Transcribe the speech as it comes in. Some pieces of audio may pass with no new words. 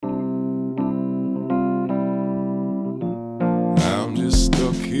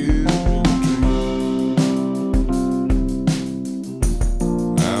here in a dream.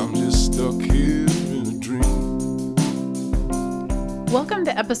 I'm just stuck here in a dream. Welcome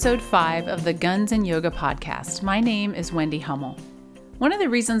to episode 5 of the Guns and Yoga podcast. My name is Wendy Hummel. One of the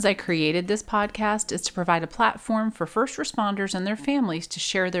reasons I created this podcast is to provide a platform for first responders and their families to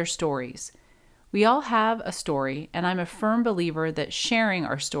share their stories. We all have a story, and I'm a firm believer that sharing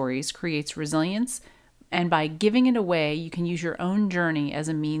our stories creates resilience, and by giving it away, you can use your own journey as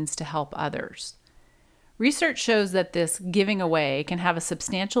a means to help others. Research shows that this giving away can have a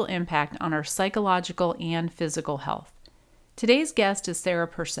substantial impact on our psychological and physical health. Today's guest is Sarah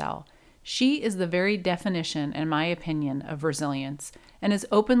Purcell. She is the very definition, in my opinion, of resilience and has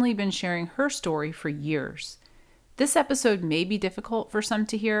openly been sharing her story for years. This episode may be difficult for some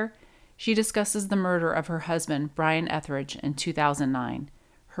to hear. She discusses the murder of her husband, Brian Etheridge, in 2009,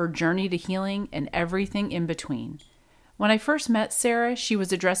 her journey to healing, and everything in between. When I first met Sarah, she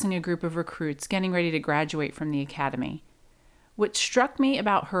was addressing a group of recruits getting ready to graduate from the academy. What struck me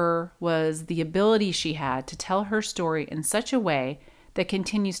about her was the ability she had to tell her story in such a way that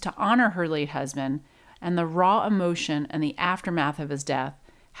continues to honor her late husband and the raw emotion and the aftermath of his death,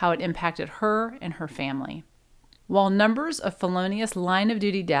 how it impacted her and her family. While numbers of felonious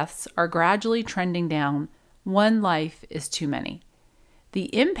line-of-duty deaths are gradually trending down, one life is too many.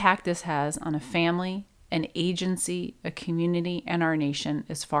 The impact this has on a family, an agency, a community, and our nation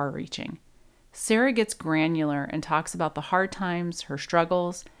is far-reaching. Sarah gets granular and talks about the hard times, her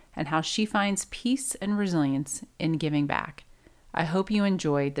struggles, and how she finds peace and resilience in giving back. I hope you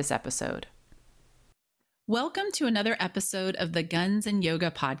enjoyed this episode. Welcome to another episode of the Guns and Yoga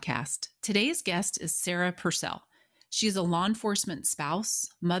podcast. Today's guest is Sarah Purcell. She's a law enforcement spouse,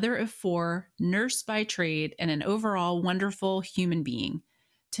 mother of 4, nurse by trade, and an overall wonderful human being.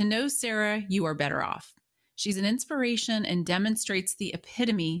 To know Sarah, you are better off. She's an inspiration and demonstrates the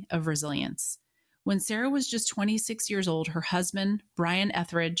epitome of resilience. When Sarah was just 26 years old, her husband, Brian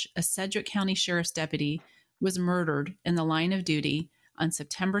Etheridge, a Sedgwick County Sheriff's deputy, was murdered in the line of duty on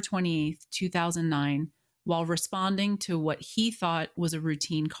September 28, 2009, while responding to what he thought was a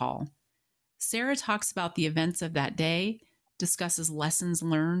routine call. Sarah talks about the events of that day, discusses lessons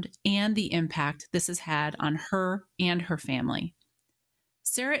learned, and the impact this has had on her and her family.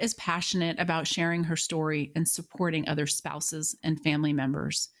 Sarah is passionate about sharing her story and supporting other spouses and family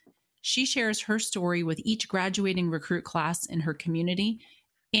members. She shares her story with each graduating recruit class in her community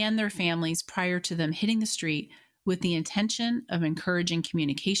and their families prior to them hitting the street, with the intention of encouraging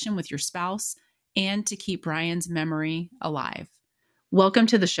communication with your spouse and to keep Brian's memory alive. Welcome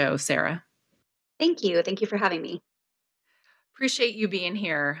to the show, Sarah. Thank you. Thank you for having me. Appreciate you being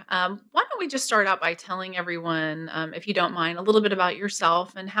here. Why don't we just start out by telling everyone, if you don't mind, a little bit about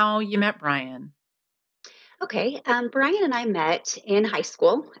yourself and how you met Brian. Okay. Brian and I met in high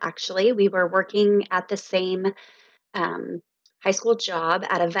school, actually. We were working at the same um, high school job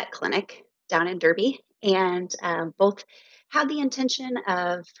at a vet clinic down in Derby, and both had the intention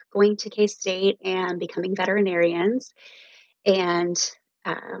of going to K-State and becoming veterinarians. And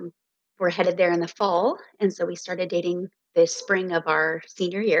um, we're headed there in the fall. And so we started dating the spring of our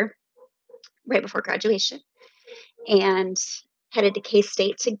senior year, right before graduation, and headed to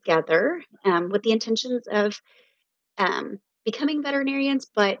K-State together with the intentions of becoming veterinarians.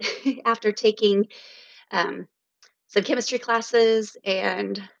 But after taking um, some chemistry classes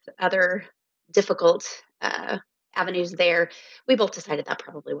and other difficult avenues there, we both decided that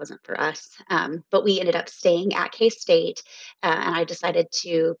probably wasn't for us. But we ended up staying at K-State, and I decided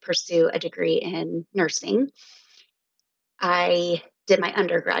to pursue a degree in nursing. I did my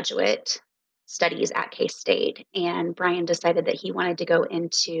undergraduate studies at K-State, and Brian decided that he wanted to go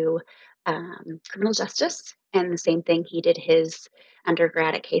into criminal justice. And the same thing, he did his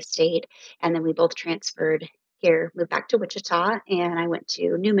undergrad at K-State, and then we both transferred here, moved back to Wichita, and I went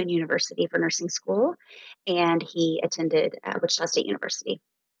to Newman University for nursing school, and he attended Wichita State University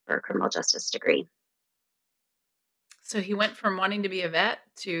for a criminal justice degree. So he went from wanting to be a vet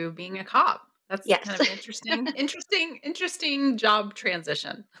to being a cop. That's Yes. kind of an interesting job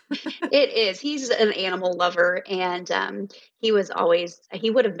transition. It is. He's an animal lover, and he would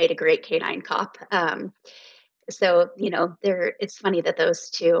have made a great canine cop. So, it's funny that those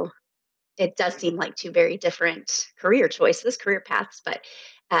two, it does seem like two very different career choices, career paths, but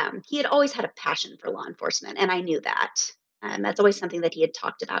he had always had a passion for law enforcement, and I knew that. That's always something that he had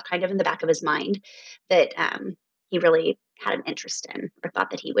talked about kind of in the back of his mind, that he really had an interest in, or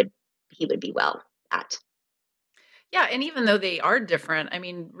thought that he would be well at. Yeah, and even though they are different, I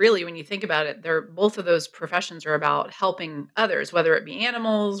mean, really, when you think about it, both of those professions are about helping others, whether it be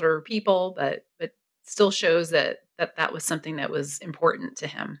animals or people. But still shows that was something that was important to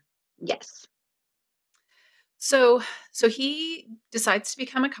him. Yes. So so he decides to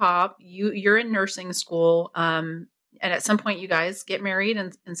become a cop. You're in nursing school, and at some point you guys get married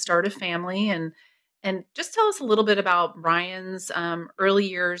and start a family. And just tell us a little bit about Ryan's early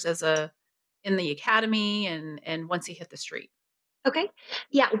years as a in the academy and once he hit the street. Okay.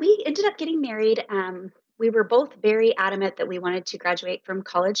 Yeah, we ended up getting married. We were both very adamant that we wanted to graduate from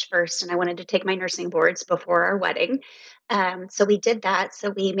college first, and I wanted to take my nursing boards before our wedding. So we did that. So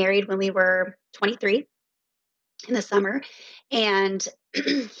we married when we were 23 in the summer, and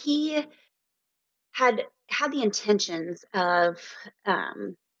he had the intentions of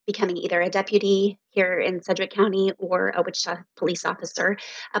becoming either a deputy here in Sedgwick County or a Wichita police officer.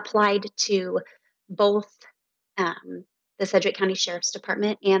 Applied to both the Sedgwick County Sheriff's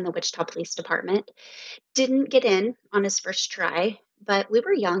Department and the Wichita Police Department. Didn't get in on his first try, but we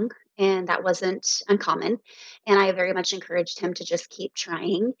were young and that wasn't uncommon. And I very much encouraged him to just keep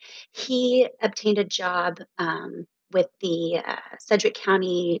trying. He obtained a job with the Sedgwick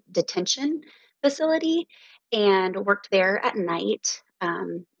County Detention Facility and worked there at night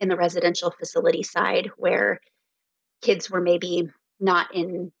in the residential facility side where kids were maybe not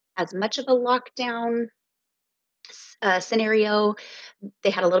in as much of a lockdown scenario. They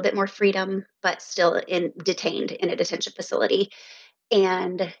had a little bit more freedom, but still detained in a detention facility.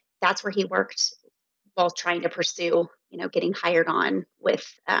 And that's where he worked while trying to pursue, getting hired on with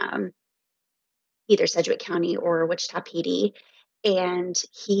either Sedgwick County or Wichita PD. And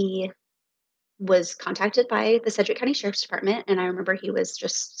he was contacted by the Sedgwick County Sheriff's Department. And I remember he was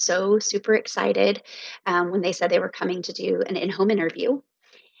just so super excited when they said they were coming to do an in home interview.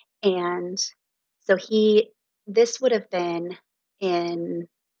 And so this would have been in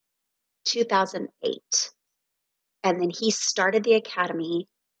 2008. And then he started the academy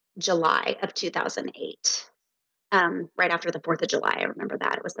July of 2008, right after the 4th of July. I remember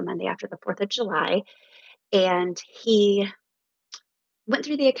that. It was the Monday after the 4th of July. And he went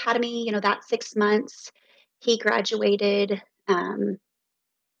through the academy, that 6 months. He graduated from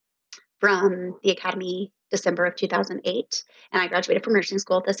the academy December of 2008. And I graduated from nursing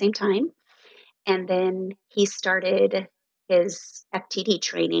school at the same time. And then he started his FTD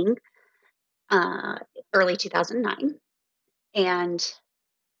training early 2009. And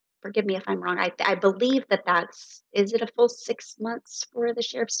forgive me if I'm wrong. I believe is it a full 6 months for the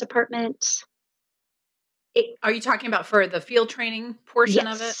sheriff's department? Are you talking about for the field training portion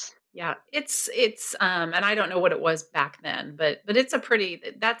of it? Yes. Yeah, it's and I don't know what it was back then, but it's a pretty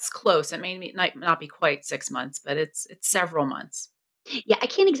that's close. It may not be quite 6 months, but it's several months. Yeah, I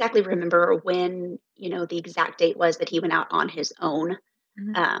can't exactly remember when, the exact date was that he went out on his own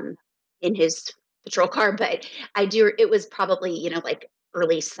Mhm. um, in his patrol car, but I do, it was probably, like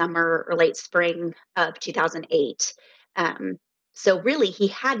early summer or late spring of 2008. Um, so really, he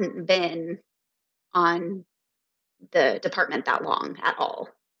hadn't been on the department that long at all.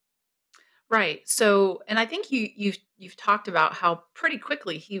 Right. So, and I think you've talked about how pretty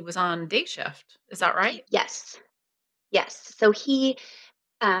quickly he was on day shift. Is that right? Yes. Yes. So he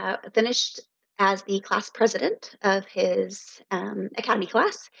finished as the class president of his academy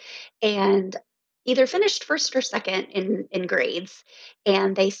class and either finished first or second in grades.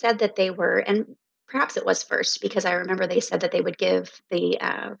 And they said that they were, and perhaps it was first because I remember they said that they would give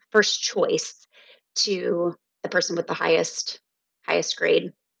the first choice to the person with the highest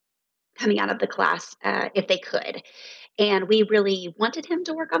grade coming out of the class if they could. And we really wanted him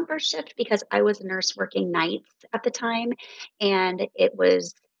to work on first shift because I was a nurse working nights at the time. And it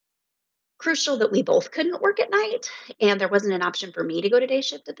was crucial that we both couldn't work at night. And there wasn't an option for me to go to day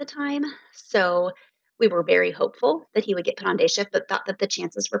shift at the time. So we were very hopeful that he would get put on day shift, but thought that the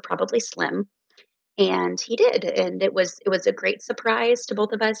chances were probably slim. And he did. And it was a great surprise to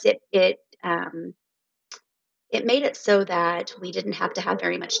both of us. It made it so that we didn't have to have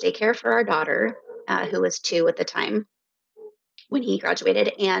very much daycare for our daughter, who was 2 at the time when he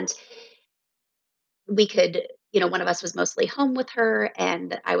graduated. And we could, one of us was mostly home with her,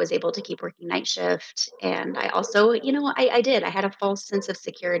 and I was able to keep working night shift. And I also, I had a false sense of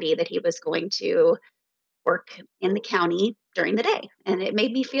security that he was going to work in the county during the day. And it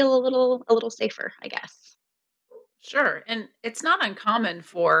made me feel a little safer, I guess. Sure. And it's not uncommon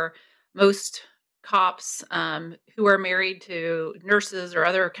for most cops who are married to nurses or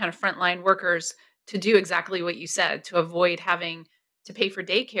other kind of frontline workers to do exactly what you said, to avoid having to pay for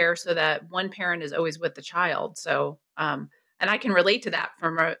daycare so that one parent is always with the child. So, and I can relate to that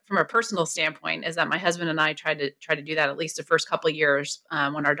from a personal standpoint, is that my husband and I tried to do that at least the first couple of years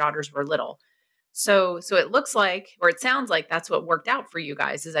when our daughters were little. So it looks like, or it sounds like that's what worked out for you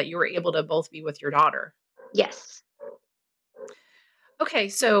guys, is that you were able to both be with your daughter. Yes. Okay,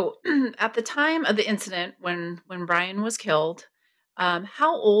 so at the time of the incident when Brian was killed,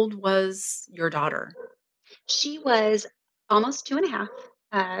 how old was your daughter? She was almost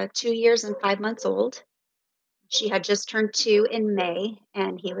 2.5, 2 years and 5 months old. She had just turned 2 in May,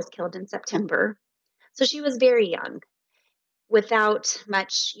 and he was killed in September. So she was very young, without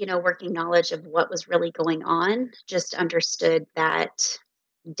much, working knowledge of what was really going on, just understood that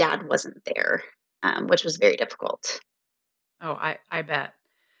dad wasn't there, which was very difficult. Oh, I bet.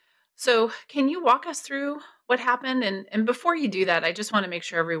 So, can you walk us through what happened? And before you do that, I just want to make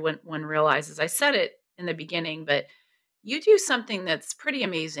sure everyone realizes I said it in the beginning, but you do something that's pretty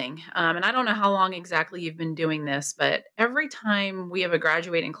amazing. And I don't know how long exactly you've been doing this, but every time we have a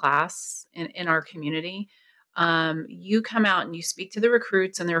graduating class in our community, you come out and you speak to the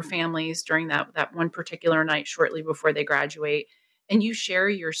recruits and their families during that one particular night shortly before they graduate, and you share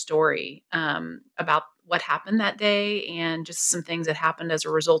your story about what happened that day and just some things that happened as a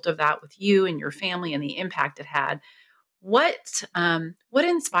result of that with you and your family and the impact it had. What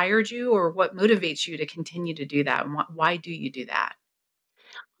inspired you, or what motivates you to continue to do that, and why do you do that?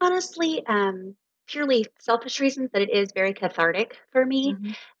 Honestly, purely selfish reasons, that it is very cathartic for me.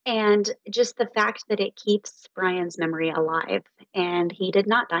 Mhm. And just the fact that it keeps Brian's memory alive, and he did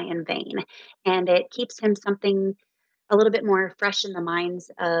not die in vain. And it keeps him something a little bit more fresh in the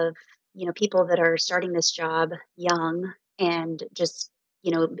minds of, people that are starting this job young, and just,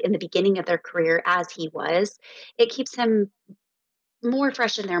 in the beginning of their career as he was. It keeps him more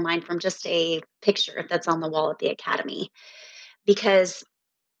fresh in their mind from just a picture that's on the wall at the academy, because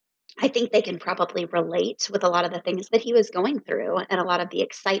I think they can probably relate with a lot of the things that he was going through, and a lot of the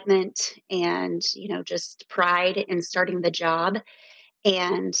excitement and, just pride in starting the job.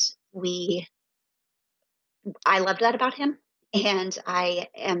 And we I loved that about him, and I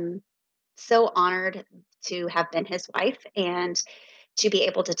am so honored to have been his wife, and to be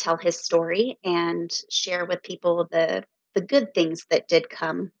able to tell his story and share with people the good things that did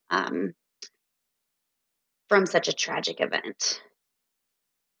come, from such a tragic event.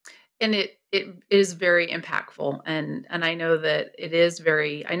 And it is very impactful, and I know that it is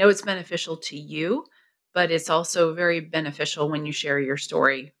very, I know it's beneficial to you, but it's also very beneficial when you share your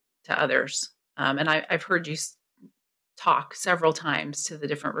story to others. And I've heard you talk several times to the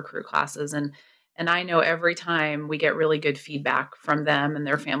different recruit classes, and I know every time we get really good feedback from them and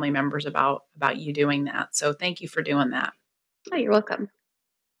their family members about you doing that. So thank you for doing that. Oh, you're welcome.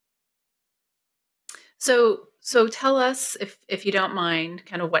 So tell us, if you don't mind,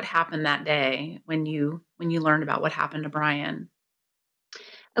 kind of what happened that day when you learned about what happened to Brian.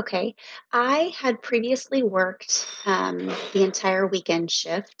 Okay. I had previously worked, the entire weekend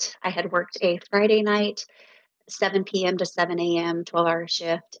shift. I had worked a Friday night, 7 p.m. to 7 a.m., 12-hour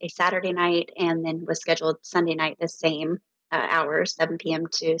shift, a Saturday night, and then was scheduled Sunday night the same hours, 7 p.m.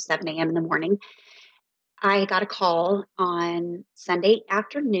 to 7 a.m. in the morning. I got a call on Sunday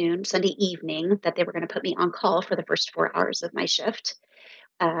afternoon, Sunday evening, that they were going to put me on call for the first 4 hours of my shift,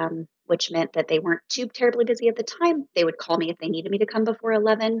 which meant that they weren't too terribly busy at the time. They would call me if they needed me to come before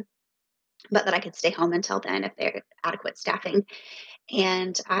 11, but that I could stay home until then if they're adequate staffing.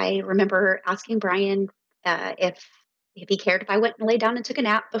 And I remember asking Brian, if he cared if I went and lay down and took a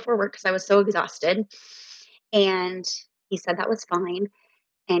nap before work, because I was so exhausted. And he said that was fine,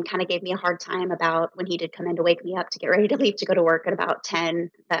 and kind of gave me a hard time about when he did come in to wake me up to get ready to leave to go to work at about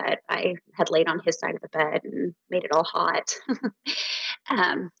 10, that I had laid on his side of the bed and made it all hot.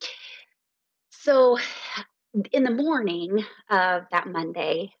 um, so in the morning of that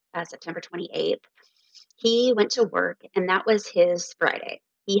Monday, September 28th, he went to work, and that was his Friday.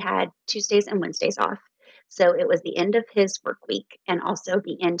 He had Tuesdays and Wednesdays off. So it was the end of his work week, and also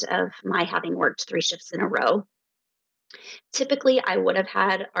the end of my having worked 3 shifts in a row. Typically, I would have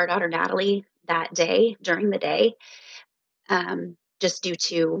had our daughter Natalie that day during the day, just due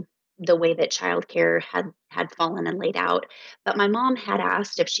to the way that childcare had fallen and laid out. But my mom had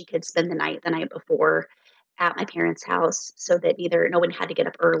asked if she could spend the night before at my parents' house, so that either no one had to get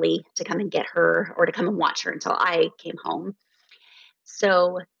up early to come and get her, or to come and watch her until I came home.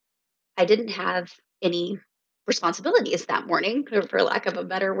 So I didn't have any responsibilities that morning, for lack of a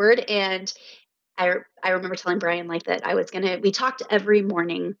better word. And I remember telling Brian, like, that I was gonna. We talked every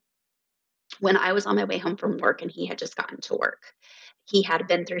morning when I was on my way home from work and he had just gotten to work. he had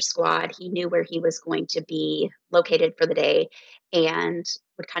been through squad. He knew where he was going to be located for the day and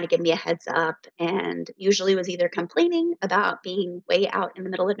would kind of give me a heads up, and usually was either complaining about being way out in the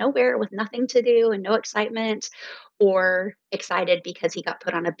middle of nowhere with nothing to do and no excitement, or excited because he got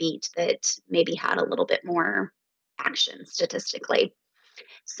put on a beat that maybe had a little bit more action statistically.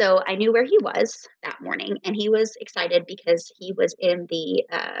 So I knew where he was that morning, and he was excited because he was in the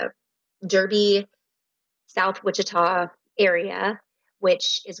Derby, South Wichita area,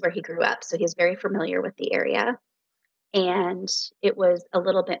 which is where he grew up. So he was very familiar with the area. And it was a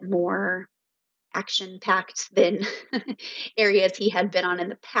little bit more action packed than areas he had been on in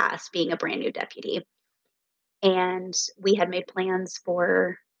the past, being a brand new deputy. And we had made plans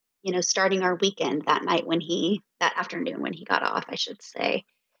for, starting our weekend that afternoon when he got off, I should say.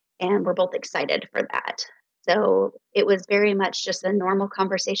 And we're both excited for that. So it was very much just a normal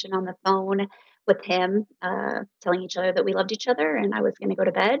conversation on the phone with him, telling each other that we loved each other and I was going to go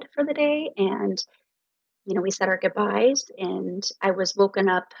to bed for the day. And, we said our goodbyes. And I was woken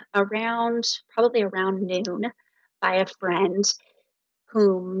up probably around noon, by a friend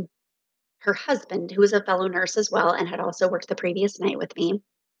whom her husband, who was a fellow nurse as well and had also worked the previous night with me,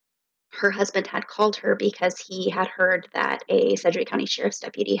 her husband had called her because he had heard that a Sedgwick County Sheriff's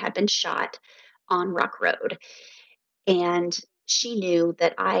deputy had been shot on Rock Road. And she knew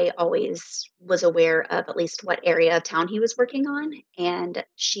that I always was aware of at least what area of town he was working on. And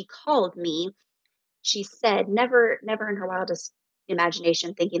she called me. She said, never in her wildest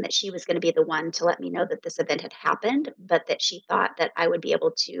imagination thinking that she was going to be the one to let me know that this event had happened, but that she thought that I would be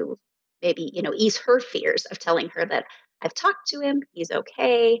able to maybe, ease her fears of telling her that I've talked to him, he's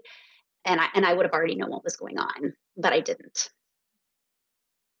okay, and I would have already known what was going on, but I didn't.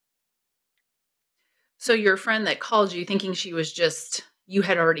 So your friend that called you thinking she was just you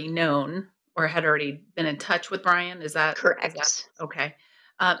had already known or had already been in touch with Brian, is that Correct. okay?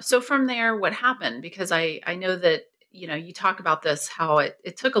 So from there, what happened? Because I know that, you talk about this, how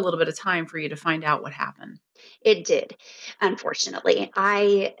it took a little bit of time for you to find out what happened. It did, unfortunately.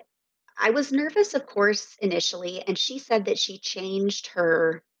 I was nervous, of course, initially, and she said that she changed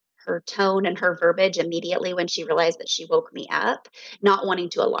her tone and her verbiage immediately when she realized that she woke me up, not wanting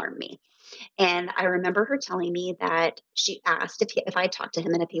to alarm me. And I remember her telling me that she asked if I talked to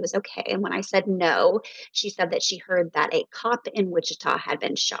him and if he was okay. And when I said no, she said that she heard that a cop in Wichita had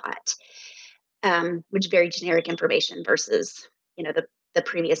been shot, which very generic information versus, the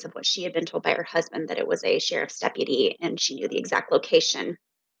previous of what she had been told by her husband, that it was a sheriff's deputy and she knew the exact location.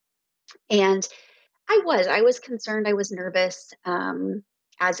 And I was concerned. I was nervous,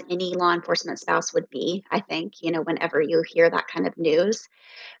 as any law enforcement spouse would be, I think, whenever you hear that kind of news.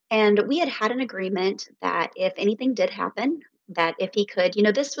 And we had an agreement that if anything did happen, that if he could,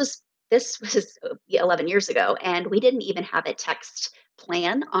 this was 11 years ago, and we didn't even have a text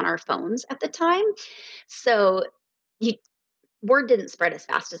plan on our phones at the time. So you word didn't spread as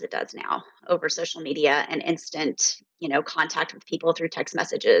fast as it does now over social media and instant, contact with people through text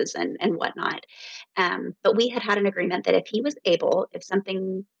messages and whatnot. But we had an agreement that if he was able, if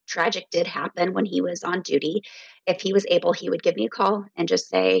something tragic did happen when he was on duty, if he was able, he would give me a call and just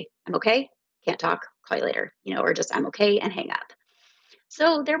say, "I'm okay, can't talk, call you later," or just "I'm okay," and hang up.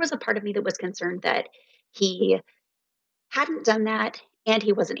 So there was a part of me that was concerned that he hadn't done that and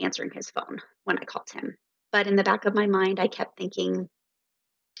he wasn't answering his phone when I called him. But in the back of my mind, I kept thinking,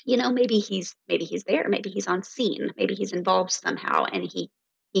 maybe he's there, maybe he's on scene, maybe he's involved somehow, and he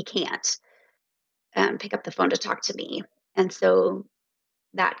can't pick up the phone to talk to me. And so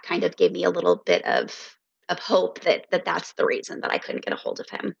that kind of gave me a little bit of hope that's the reason that I couldn't get a hold of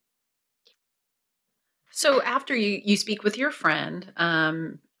him. So after you speak with your friend,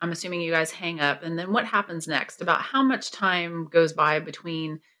 I'm assuming you guys hang up, and then what happens next? About how much time goes by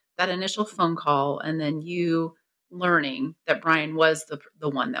between that initial phone call and then you learning that Brian was the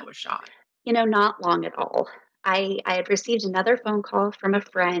one that was shot? Not long at all. I had received another phone call from a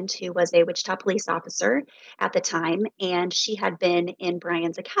friend who was a Wichita police officer at the time, and she had been in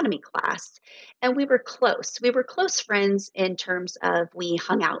Brian's academy class. And we were close. We were close friends in terms of we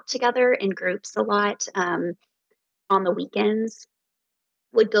hung out together in groups a lot, on the weekends,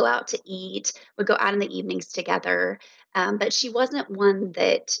 would go out to eat, would go out in the evenings together. But she wasn't one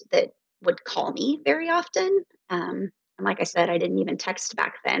that would call me very often. And like I said, I didn't even text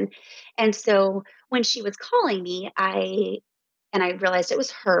back then. And so when she was calling me, I realized it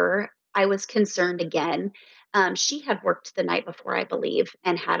was her. I was concerned again. She had worked the night before, I believe,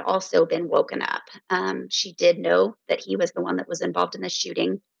 and had also been woken up. She did know that he was the one that was involved in the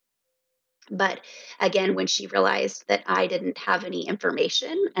shooting, but again, when she realized that I didn't have any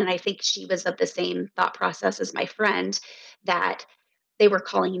information, and I think she was of the same thought process as my friend, that they were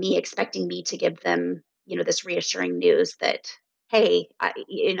calling me, expecting me to give them, this reassuring news that, hey,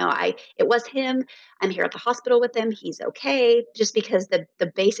 it was him. I'm here at the hospital with him. He's okay. Just because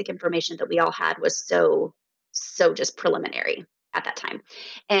the basic information that we all had was so just preliminary at that time.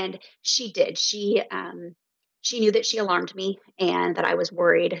 And she did. She knew that she alarmed me and that I was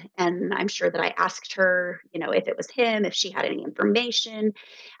worried. And I'm sure that I asked her, if it was him, if she had any information.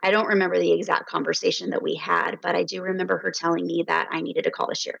 I don't remember the exact conversation that we had, but I do remember her telling me that I needed to call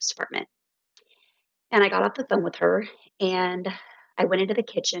the sheriff's department. And I got off the phone with her and I went into the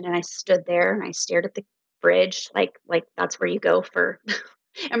kitchen and I stood there and I stared at the fridge like that's where you go for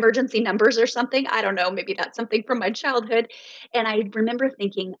emergency numbers or something. I don't know, maybe that's something from my childhood. And I remember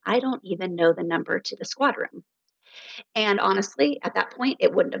thinking, I don't even know the number to the squad room. And honestly, at that point,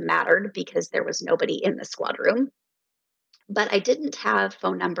 it wouldn't have mattered because there was nobody in the squad room. But I didn't have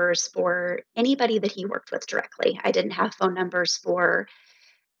phone numbers for anybody that he worked with directly. I didn't have phone numbers for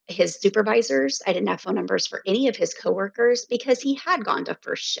his supervisors. I didn't have phone numbers for any of his coworkers because he had gone to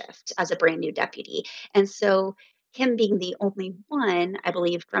first shift as a brand new deputy. And so, him being the only one, I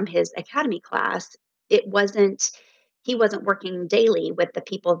believe, from his academy class, he wasn't working daily with the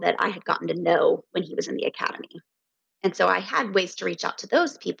people that I had gotten to know when he was in the academy. And so I had ways to reach out to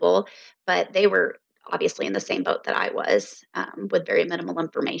those people, but they were obviously in the same boat that I was, with very minimal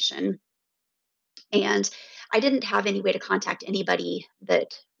information. And I didn't have any way to contact anybody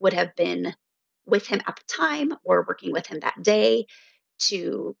that would have been with him at the time or working with him that day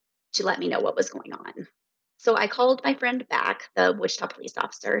to let me know what was going on. So I called my friend back, the Wichita police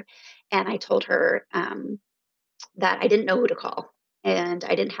officer, and I told her, that I didn't know who to call and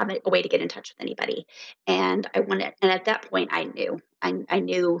I didn't have a way to get in touch with anybody. And at that point, I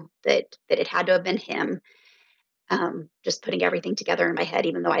knew that it had to have been him. Just putting everything together in my head,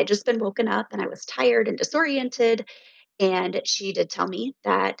 even though I had just been woken up and I was tired and disoriented. And she did tell me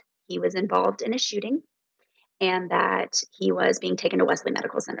that he was involved in a shooting and that he was being taken to Wesley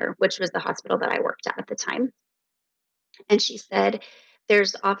Medical Center, which was the hospital that I worked at the time. And she said,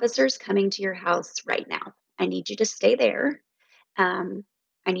 "There's officers coming to your house right now. I need you to stay there. um,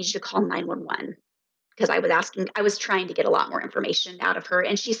 I need you to call 911." Because I was trying to get a lot more information out of her,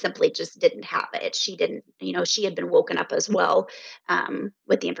 and she simply just didn't have it. She didn't, she had been woken up as well,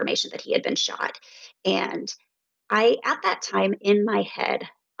 with the information that he had been shot. And at that time in my head,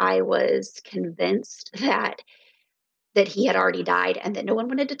 I was convinced that he had already died and that no one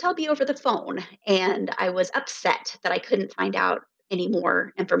wanted to tell me over the phone. And I was upset that I couldn't find out any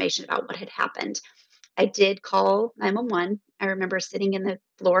more information about what had happened. I did call 911. I remember sitting in the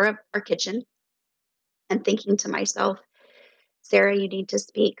floor of our kitchen and thinking to myself, "Sarah, you need to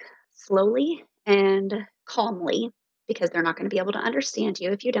speak slowly and calmly because they're not going to be able to understand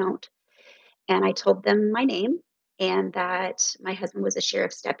you if you don't." And I told them my name and that my husband was a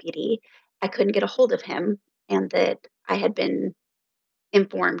sheriff's deputy. I couldn't get a hold of him and that I had been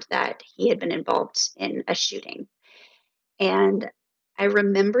informed that he had been involved in a shooting. And I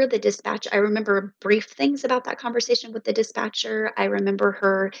remember brief things about that conversation with the dispatcher. I remember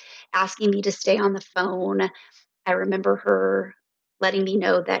her asking me to stay on the phone. I remember her letting me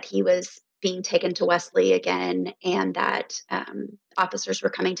know that he was being taken to Wesley again and that, officers were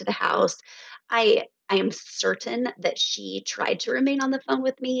coming to the house. I am certain that she tried to remain on the phone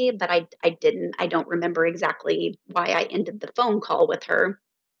with me, but I didn't. I don't remember exactly why I ended the phone call with her.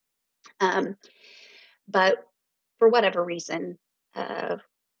 Um, but for whatever reason, I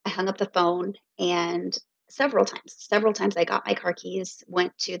hung up the phone and several times I got my car keys,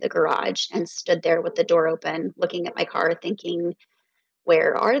 went to the garage and stood there with the door open, looking at my car, thinking,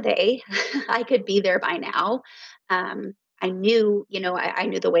 where are they? I could be there by now. I knew, I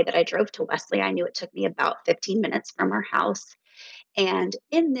knew the way that I drove to Wesley. I knew it took me about 15 minutes from our house. And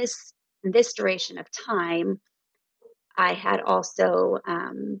in this duration of time, I had also,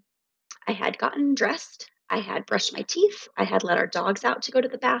 I had gotten dressed. I had brushed my teeth. I had let our dogs out to go to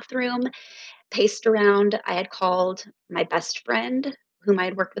the bathroom, paced around. I had called my best friend, whom I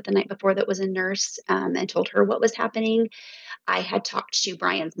had worked with the night before, that was a nurse, and told her what was happening. I had talked to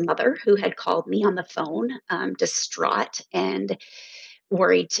Brian's mother, who had called me on the phone, distraught and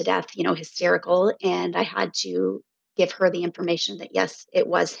worried to death, hysterical. And I had to give her the information that, yes, it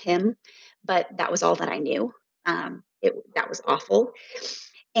was him, but that was all that I knew. That was awful.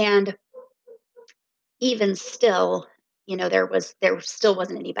 And even still, there still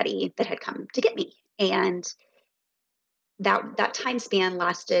wasn't anybody that had come to get me. And that time span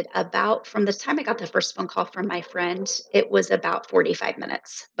lasted about, from the time I got the first phone call from my friend, it was about 45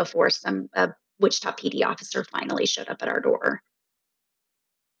 minutes before some Wichita PD officer finally showed up at our door.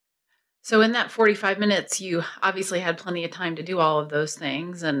 So in that 45 minutes, you obviously had plenty of time to do all of those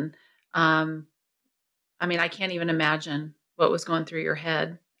things. And um, I mean, I can't even imagine what was going through your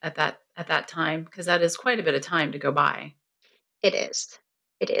head at that time, because that is quite a bit of time to go by. It is.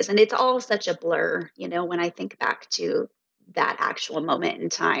 It is. And it's all such a blur, when I think back to that actual moment in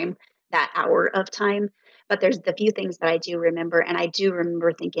time, that hour of time. But there's the few things that I do remember. And I do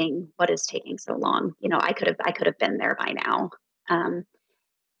remember thinking, what is taking so long? I could have been there by now. Um,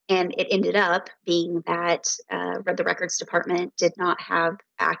 and it ended up being that the records department did not have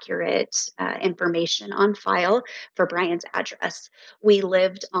accurate information on file for Brian's address. We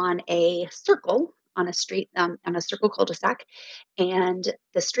lived on a circle, on a street, on a circle cul-de-sac. And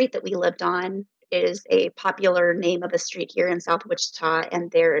the street that we lived on is a popular name of a street here in South Wichita.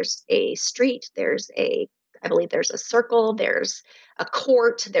 And I believe there's a circle, there's a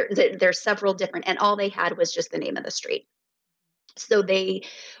court, there's several different, and all they had was just the name of the street. So they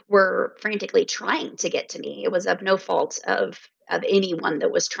were frantically trying to get to me. It was of no fault of anyone that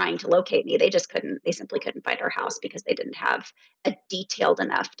was trying to locate me. They simply couldn't find our house because they didn't have a detailed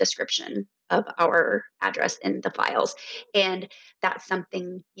enough description of our address in the files. And that's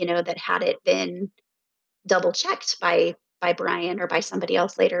something, that had it been double checked by Brian or by somebody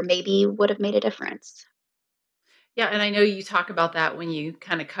else later, maybe would have made a difference. Yeah, and I know you talk about that when you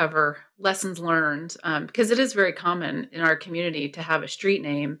kind of cover lessons learned, because it is very common in our community to have a street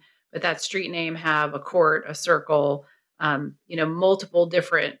name, but that street name have a court, a circle, multiple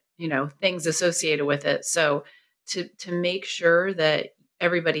different, things associated with it. So to make sure that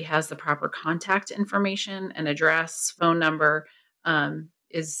everybody has the proper contact information and address, phone number,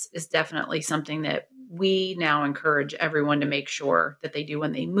 is definitely something that we now encourage everyone to make sure that they do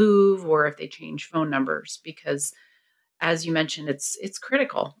when they move or if they change phone numbers, because as you mentioned, it's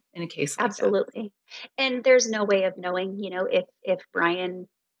critical in a case like that. Absolutely. And there's no way of knowing, if Brian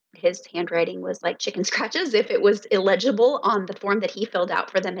his handwriting was like chicken scratches, if it was illegible on the form that he filled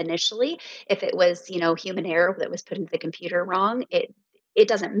out for them initially, if it was, human error that was put into the computer wrong, it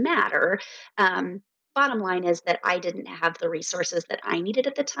doesn't matter. Bottom line is that I didn't have the resources that I needed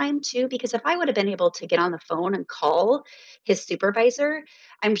at the time too, because if I would have been able to get on the phone and call his supervisor,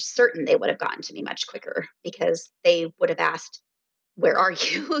 I'm certain they would have gotten to me much quicker because they would have asked, where are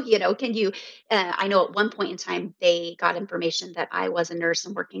you? Can you? I know at one point in time they got information that I was a nurse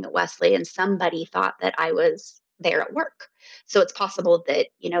and working at Wesley, and somebody thought that I was there at work. So it's possible that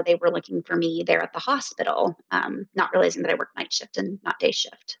they were looking for me there at the hospital, not realizing that I work night shift and not day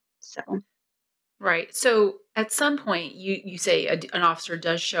shift. So Right. So at some point, you say an officer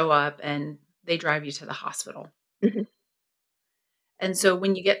does show up and they drive you to the hospital. mhm. And so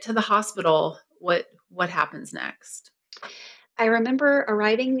when you get to the hospital, what happens next? I remember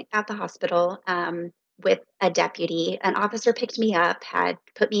arriving at the hospital with a deputy. An officer picked me up, had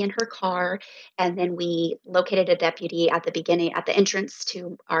put me in her car, and then we located a deputy at the beginning, at the entrance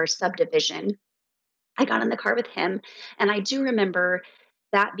to our subdivision. I got in the car with him, and I do remember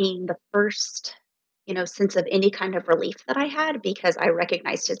that being the first, sense of any kind of relief that I had because I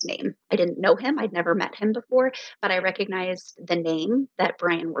recognized his name. I didn't know him, I'd never met him before, but I recognized the name that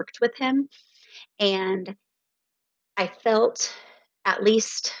Brian worked with him. And I felt at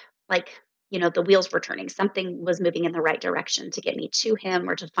least like, the wheels were turning. Something was moving in the right direction to get me to him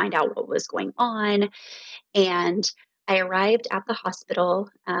or to find out what was going on. And I arrived at the hospital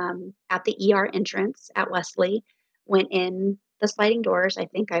at the ER entrance at Wesley, went in the sliding doors. I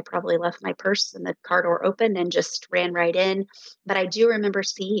think I probably left my purse and the car door open and just ran right in. But I do remember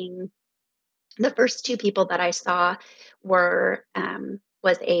seeing the first two people that I saw was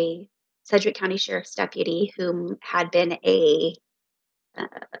a Sedgwick County Sheriff's deputy whom had been a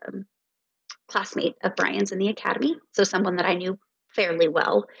um, classmate of Brian's in the academy, so someone that I knew fairly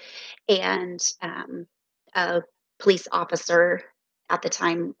well, and a police officer at the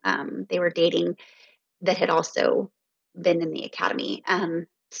time they were dating that had also been in the academy.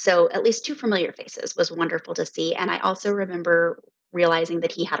 So at least two familiar faces was wonderful to see. And I also remember realizing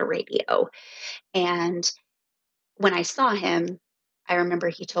that he had a radio. And when I saw him, I remember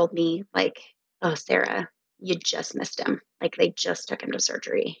he told me, like, "Oh, Sarah, you just missed him. Like, they just took him to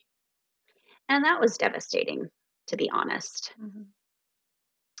surgery." And that was devastating, to be honest. Mhm.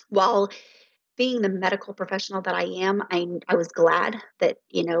 While being the medical professional that I am, I was glad that,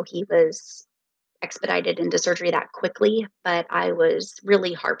 he was expedited into surgery that quickly, but I was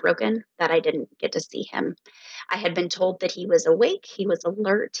really heartbroken that I didn't get to see him. I had been told that he was awake, he was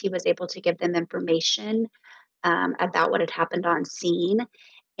alert, he was able to give them information about what had happened on scene.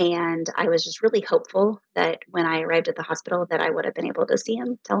 And I was just really hopeful that when I arrived at the hospital that I would have been able to see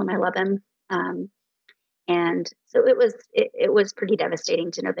him, tell him I love him. Um, And so it was pretty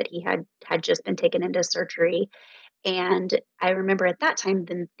devastating to know that he had just been taken into surgery. And I remember at that time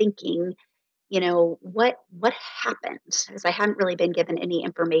then thinking, what happened? Because I hadn't really been given any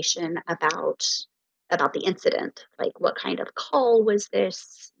information about the incident, like what kind of call was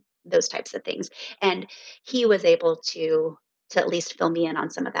this, those types of things. And he was able to at least fill me in on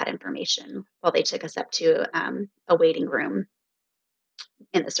some of that information while they took us up to a waiting room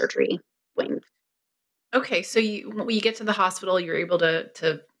in the surgery wing. Okay, so when you get to the hospital, you're able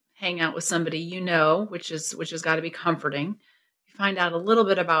to hang out with somebody which has got to be comforting. You find out a little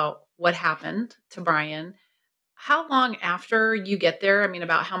bit about what happened to Brian. How long after you get there? I mean,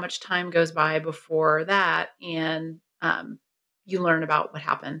 about how much time goes by before that, and you learn about what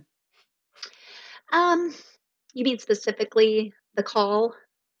happened? Um, you mean specifically the call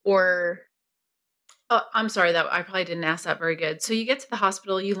or Oh, I'm sorry that I probably didn't ask that very good. So you get to the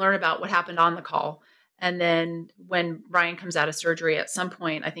hospital, you learn about what happened on the call. And then when Brian comes out of surgery at some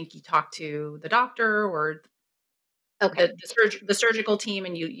point, I think you talk to the doctor or okay. the surgical team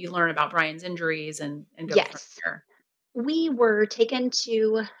and you learn about Brian's injuries and go from Yes. there. We were taken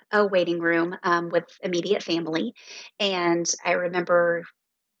to a waiting room with immediate family. And I remember,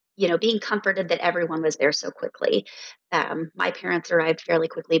 being comforted that everyone was there so quickly. My parents arrived fairly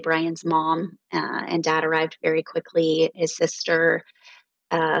quickly. Brian's mom and dad arrived very quickly. His sister,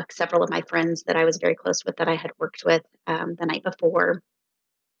 several of my friends that I was very close with that I had worked with the night before,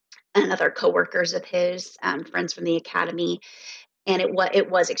 and other coworkers of his, friends from the academy. And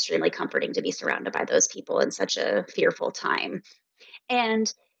it was extremely comforting to be surrounded by those people in such a fearful time.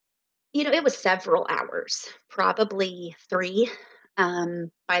 And it was several hours, probably 3,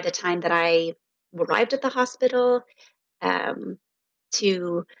 by the time that I arrived at the hospital, um,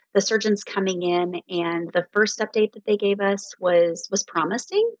 to the surgeons coming in, and the first update that they gave us was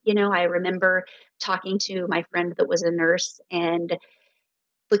promising. I remember talking to my friend that was a nurse and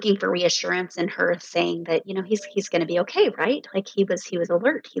looking for reassurance in her saying that, he's gonna be okay, right? Like, he was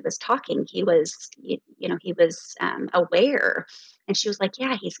alert, he was talking, he was, aware, and she was like,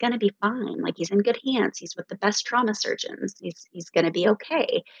 "Yeah, he's gonna be fine, like, he's in good hands, he's with the best trauma surgeons, he's gonna be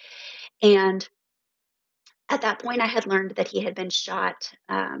okay." And at that point, I had learned that he had been shot,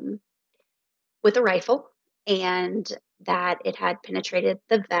 with a rifle, and that it had penetrated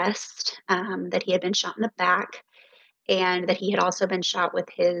the vest, that he had been shot in the back, and that he had also been shot with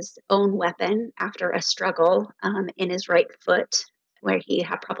his own weapon after a struggle in his right foot, where he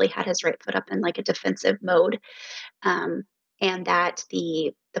had probably had his right foot up in like a defensive mode, um, and that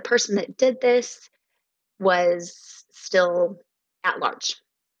the person that did this was still at large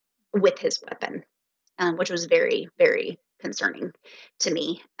with his weapon, which was very, very concerning to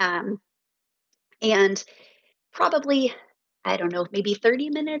me. And probably, I don't know, maybe 30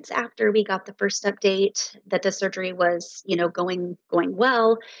 minutes after we got the first update that the surgery was, going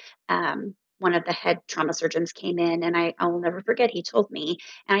well, one of the head trauma surgeons came in, and I'll never forget, he told me,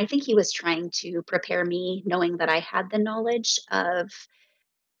 and I think he was trying to prepare me, knowing that I had the knowledge of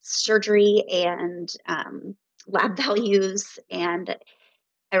surgery and lab values. And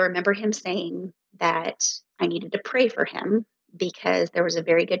I remember him saying that I needed to pray for him because there was a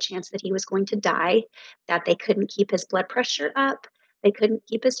very good chance that he was going to die, that they couldn't keep his blood pressure up, they couldn't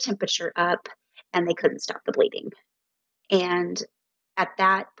keep his temperature up, and they couldn't stop the bleeding. And at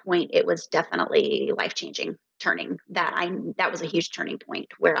that point, it was definitely life-changing turning that was a huge turning point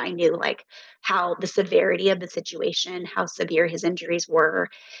where I knew like how the severity of the situation, how severe his injuries were,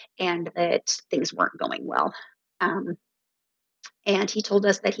 and that things weren't going well. Um, and he told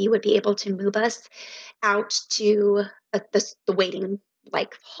us that he would be able to move us out to the waiting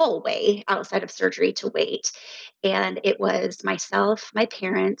like hallway outside of surgery to wait. And it was myself, my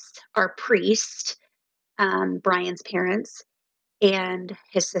parents, our priest, Brian's parents, and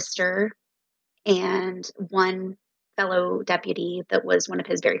his sister, and one fellow deputy that was one of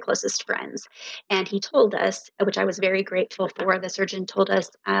his very closest friends. And he told us, which I was very grateful for, the surgeon told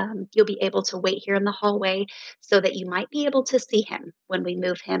us, you'll be able to wait here in the hallway so that you might be able to see him when we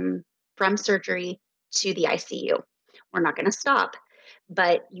move him from surgery to the ICU. We're not going to stop,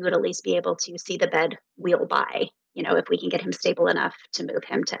 but you would at least be able to see the bed wheel by, if we can get him stable enough to move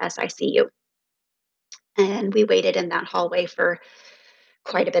him to SICU. And we waited in that hallway for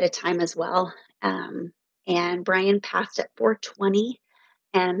quite a bit of time as well. Um, and Brian passed at 4:20,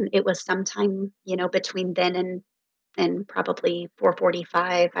 and it was sometime, between then and probably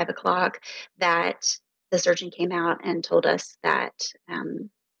 4:45, 5 o'clock, that the surgeon came out and told us that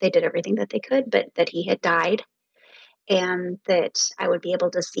they did everything that they could, but that he had died, and that I would be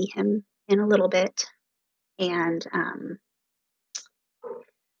able to see him in a little bit. And I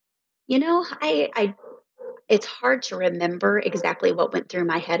It's hard to remember exactly what went through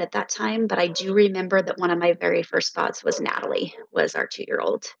my head at that time, but I do remember that one of my very first thoughts was Natalie, was our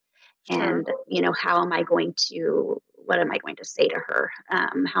 2-year-old. Sure. And, how am I going to what am I going to say to her? How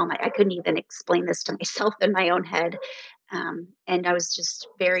am I couldn't even explain this to myself in my own head. And I was just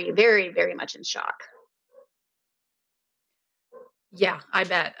very, very, very much in shock. Yeah, I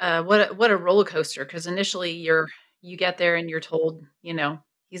bet. What a roller coaster, because initially you get there and you're told,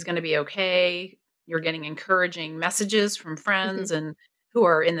 he's gonna be okay. You're getting encouraging messages from Mhm. friends and who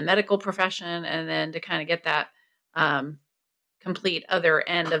are in the medical profession, and then to kinda get that, um, complete other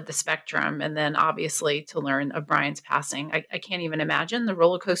end of the spectrum, and then obviously to learn of Brian's passing. I can't even imagine the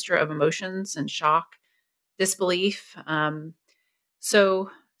roller coaster of emotions and shock, disbelief.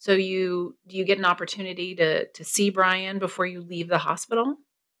 So so you do you get an opportunity to see Brian before you leave the hospital?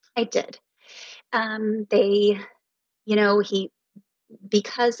 I did. They, he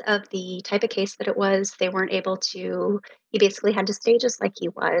because of the type of case that it was, they weren't able to he basically had to stay just like he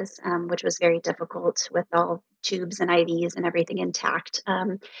was, which was very difficult with all tubes and IVs and everything intact.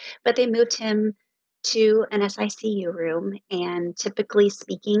 But they moved him to an SICU room, and typically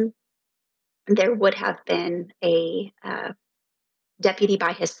speaking, there would have been a deputy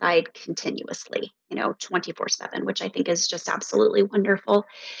by his side continuously, 24/7, which I think is just absolutely wonderful.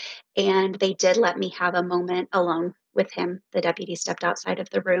 And they did let me have a moment alone with him. The deputy stepped outside of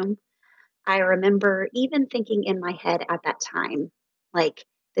the room. I remember even thinking in my head at that time, like,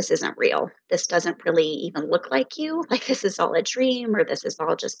 this isn't real. This doesn't really even look like you. Like, this is all a dream, or this is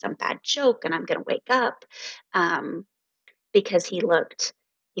all just some bad joke, and I'm going to wake up. Um, because he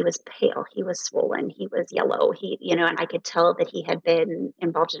was pale, he was swollen, he was yellow, and I could tell that he had been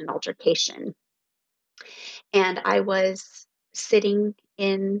involved in an altercation. And I was sitting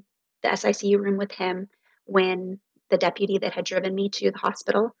in the SICU room with him when the deputy that had driven me to the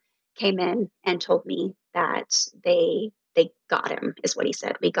hospital came in and told me that they got him, is what he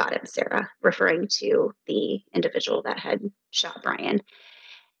said. We got him, Sarah, referring to the individual that had shot Brian.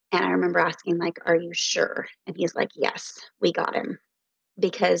 And I remember asking, like, are you sure? And he's like, yes, we got him.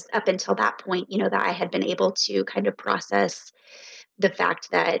 Because up until that point, that I had been able to kind of process the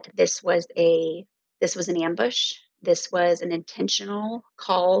fact that this was an ambush. This was an intentional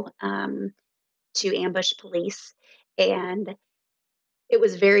call, to ambush police, and it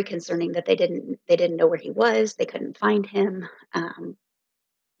was very concerning that they didn't know where he was. They couldn't find him,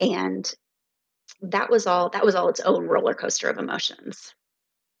 and that was all its own roller coaster of emotions,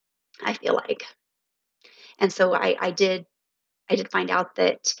 I feel like. And so I did find out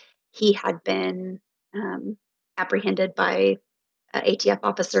that he had been, um, apprehended by ATF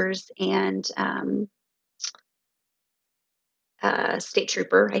officers and state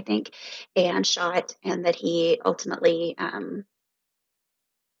trooper, I think, and shot, and that he ultimately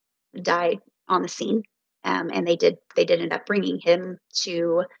died on the scene. And they did end up bringing him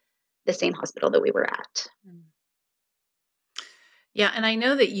to the same hospital that we were at. Mm. Yeah, and I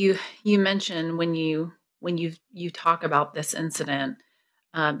know that you mentioned when you talk about this incident,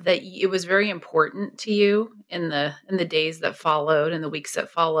 that it was very important to you in the days that followed and the weeks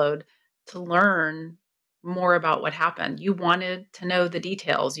that followed to learn more about what happened. You wanted to know the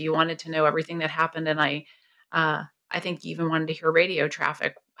details. You wanted to know everything that happened, and I think you even wanted to hear radio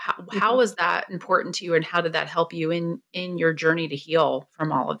traffic. How Mhm. was that important to you, and how did that help you in your journey to heal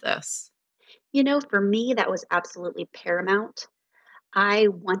from all of this? For me, that was absolutely paramount. I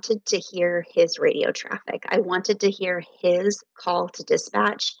wanted to hear his radio traffic. I wanted to hear his call to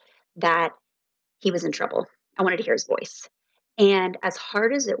dispatch that he was in trouble. I wanted to hear his voice. And as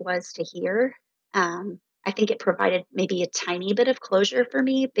hard as it was to hear, I think it provided maybe a tiny bit of closure for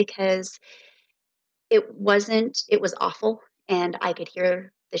me, because it was awful. And I could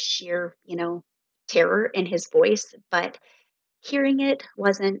hear the sheer, terror in his voice, but hearing it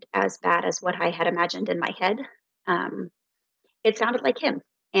wasn't as bad as what I had imagined in my head. Um, it sounded like him,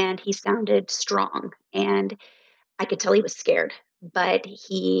 and he sounded strong, and I could tell he was scared, but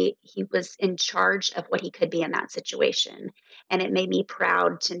he was in charge of what he could be in that situation, and it made me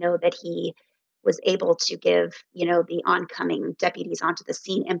proud to know that he was able to give, the oncoming deputies onto the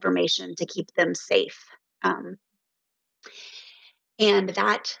scene information to keep them safe. Um, and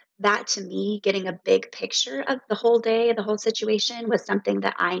that to me, getting a big picture of the whole day, the whole situation, was something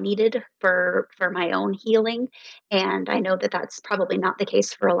that I needed for my own healing. And I know that that's probably not the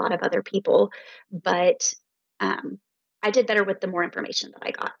case for a lot of other people, but um, I did better with the more information that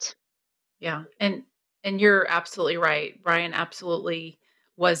I got. Yeah, and you're absolutely right. Brian absolutely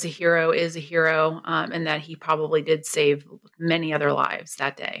was a hero, is a hero, and that he probably did save many other lives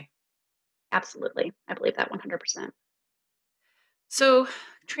that day. Absolutely. I believe that 100%. So,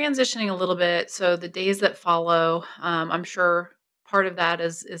 transitioning a little bit, so the days that follow, I'm sure part of that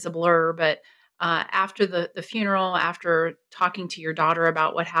is a blur, but after the funeral, after talking to your daughter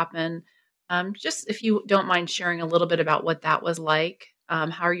about what happened, just if you don't mind sharing a little bit about what that was like,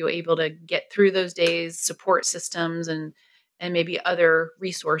 how are you able to get through those days, support systems, and maybe other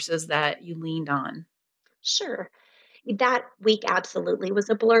resources that you leaned on? Sure. That week absolutely was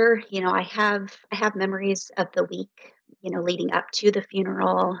a blur. I have memories of the week, leading up to the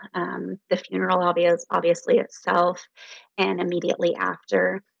funeral obviously itself, and immediately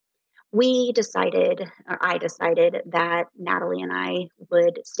after. I decided that Natalie and I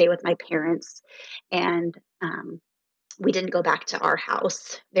would stay with my parents, and we didn't go back to our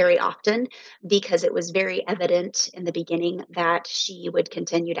house very often because it was very evident in the beginning that she would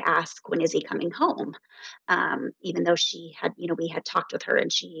continue to ask, "When is he coming home?" Even though we had talked with her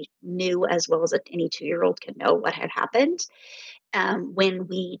and she knew as well as any 2-year-old could know what had happened. When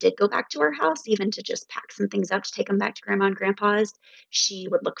we did go back to our house, even to just pack some things up to take them back to grandma and grandpa's, she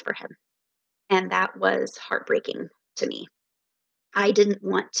would look for him. And that was heartbreaking to me. I didn't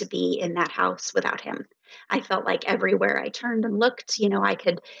want to be in that house without him. I felt like everywhere I turned and looked,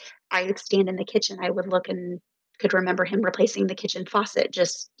 I would stand in the kitchen, I would look and could remember him replacing the kitchen faucet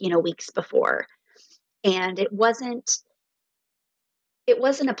just, weeks before. And it wasn't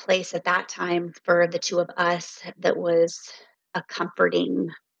a place at that time for the two of us that was a comforting,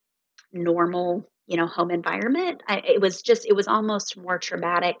 normal, home environment. It was almost more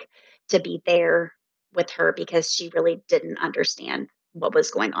traumatic to be there with her because she really didn't understand what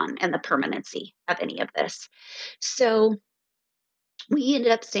was going on and the permanency of any of this. So we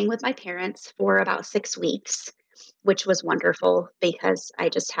ended up staying with my parents for about 6 weeks, which was wonderful because I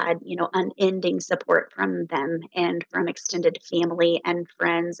just had, unending support from them and from extended family and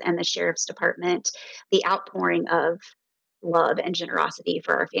friends and the sheriff's department. The outpouring of love and generosity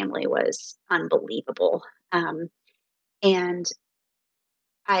for our family was unbelievable. And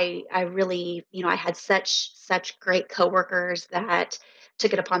I really, I had such great coworkers that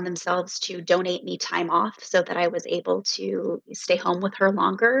took it upon themselves to donate me time off so that I was able to stay home with her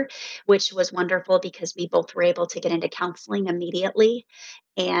longer, which was wonderful because we both were able to get into counseling immediately,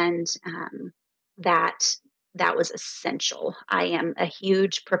 and that that was essential. I am a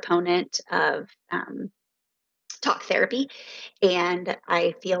huge proponent of talk therapy, and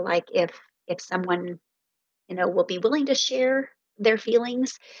I feel like if someone will be willing to share their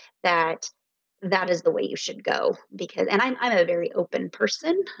feelings, that that is the way you should go. Because and I'm a very open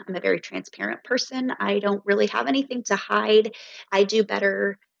person. I'm a very transparent person. I don't really have anything to hide. I do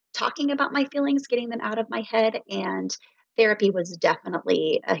better talking about my feelings, getting them out of my head, and therapy was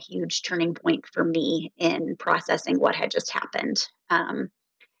definitely a huge turning point for me in processing what had just happened.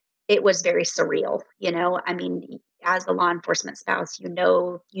 It was very surreal, I mean, as a law enforcement spouse, you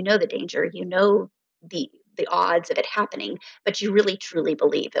know the danger, the the odds of it happening, but you really truly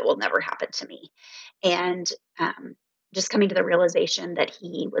believe it will never happen to me. And just coming to the realization that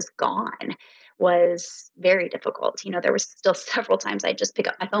he was gone was very difficult. There was still several times I'd just pick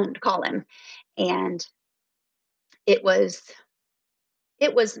up my phone to call him, and it was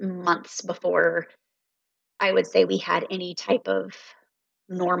it was months before I would say we had any type of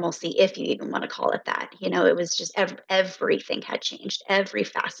normalcy, if you even want to call it that. It was just everything had changed, every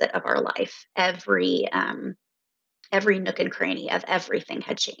facet of our life, every nook and cranny of everything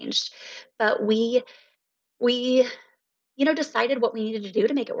had changed. But we decided what we needed to do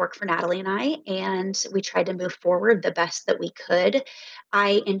to make it work for Natalie and I, and we tried to move forward the best that we could.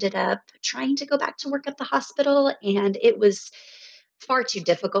 I ended up trying to go back to work at the hospital, and it was far too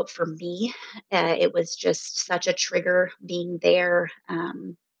difficult for me. It was just such a trigger being there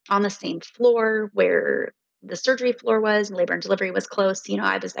on the same floor where the surgery floor was, and labor and delivery was close.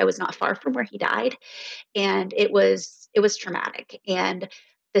 I was not far from where he died, and it was traumatic. And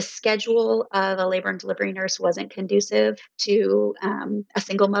the schedule of a labor and delivery nurse wasn't conducive to a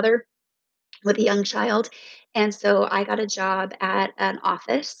single mother with a young child. And so I got a job at an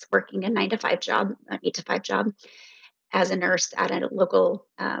office working a 9 to 5 job, an 8 to 5 job as a nurse at a local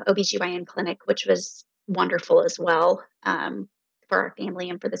OBGYN clinic, which was wonderful as well, for our family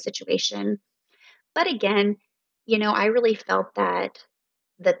and for the situation. But again, I really felt that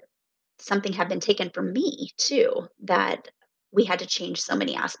something had been taken from me too, that we had to change so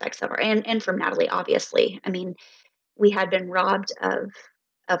many aspects of our and from Natalie, obviously. I mean, we had been robbed of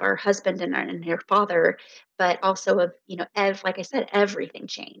our husband and her father, but also of, like I said, everything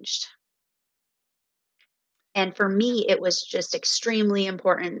changed. And for me, it was just extremely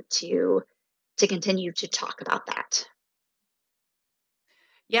important to continue to talk about that.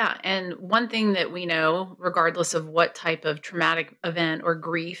 Yeah, and one thing that we know, regardless of what type of traumatic event or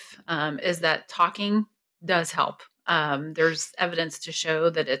grief, is that talking does help. There's evidence to show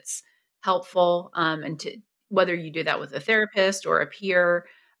that it's helpful, and to whether you do that with a therapist or a peer.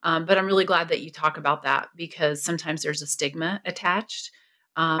 But I'm really glad that you talk about that because sometimes there's a stigma attached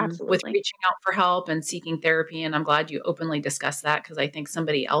with Absolutely. reaching out for help and seeking therapy. And I'm glad you openly discuss that because I think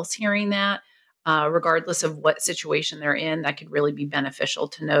somebody else hearing that regardless of what situation they're in, that could really be beneficial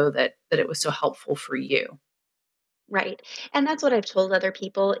to know that it was so helpful for you. Right. And that's what I've told other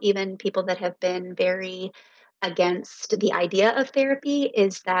people, even people that have been very against the idea of therapy,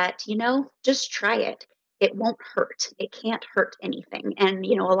 is that, just try it. It won't hurt. It can't hurt anything. And,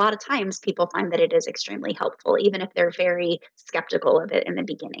 a lot of times people find that it is extremely helpful, even if they're very skeptical of it in the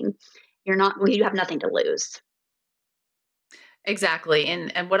beginning. You have nothing to lose. Exactly.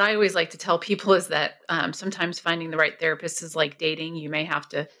 And what I always like to tell people is that sometimes finding the right therapist is like dating. You may have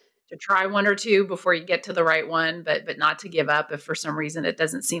to try one or two before you get to the right one, but not to give up if for some reason it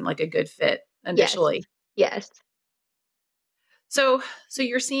doesn't seem like a good fit Yes. initially. Yes. So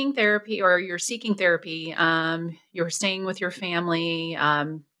you're seeing therapy or you're seeking therapy. You're staying with your family.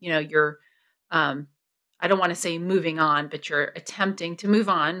 You're um, I don't want to say moving on, but you're attempting to move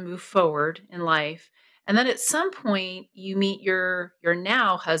on, move forward in life. And then at some point you meet your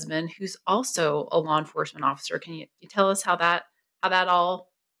now husband, who's also a law enforcement officer. Can you tell us how that all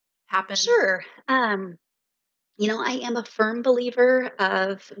happened? Sure. I am a firm believer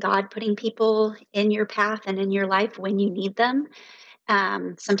of God putting people in your path and in your life when you need them.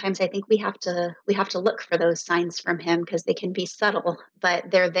 Sometimes I think we have to look for those signs from him because they can be subtle, but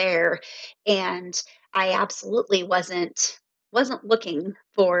they're there. And I absolutely wasn't looking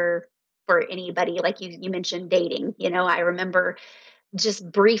for anybody like you mentioned dating. I remember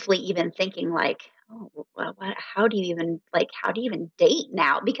just briefly even thinking like, oh, well, how do you even date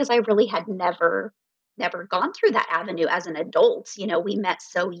now? Because I really had never gone through that avenue as an adult. We met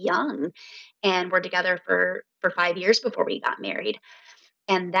so young and we're together for 5 years before we got married,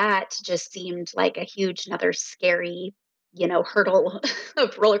 and that just seemed like a huge, another scary, hurdle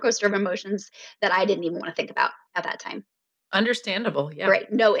of roller coaster of emotions that I didn't even want to think about at that time. Understandable. Yeah.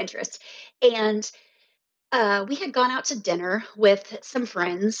 Right. No interest. And we had gone out to dinner with some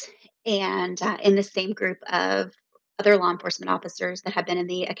friends and in the same group of other law enforcement officers that had been in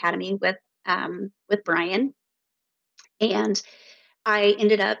the academy with Brian. And I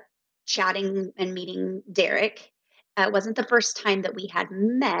ended up chatting and meeting Derek. It wasn't the first time that we had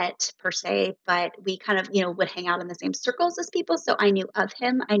met per se, but we kind of, would hang out in the same circles as people. So I knew of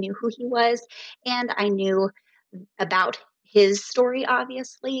him, I knew who he was, and I knew about his story,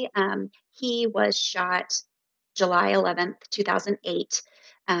 obviously. He was shot July 11th, 2008,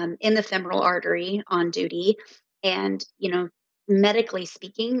 in the femoral artery on duty. And, medically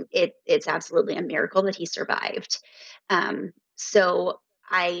speaking, it's absolutely a miracle that he survived. So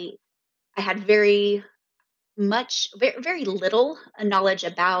I had very little knowledge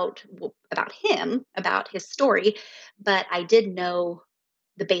about him, about his story, but I did know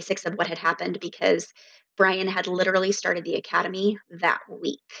the basics of what had happened because Brian had literally started the academy that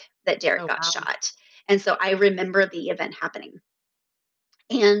week that Derek Oh got wow. shot. And so I remember the event happening.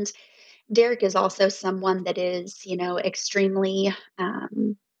 And Derek is also someone that is, extremely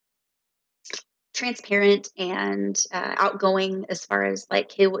transparent and outgoing as far as like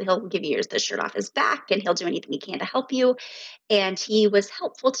he'll give you the shirt off his back and he'll do anything he can to help you. And he was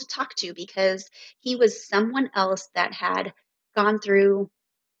helpful to talk to because he was someone else that had gone through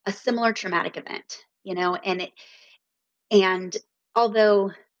a similar traumatic event, and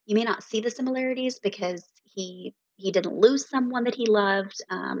although you may not see the similarities because he didn't lose someone that he loved,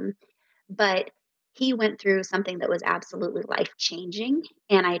 but he went through something that was absolutely life changing.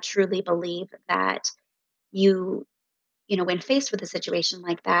 And I truly believe that you when faced with a situation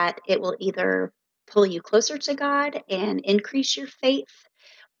like that, it will either pull you closer to God and increase your faith,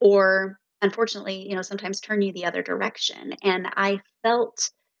 or unfortunately, sometimes turn you the other direction. And I felt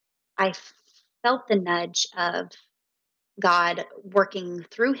the nudge of God working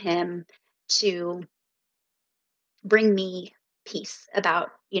through him to bring me peace about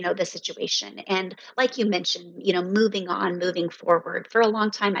the situation. And like you mentioned, moving on, moving forward. For a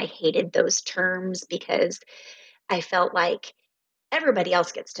long time I hated those terms because I felt like everybody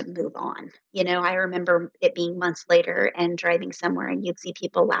else gets to move on. I remember it being months later and driving somewhere and you'd see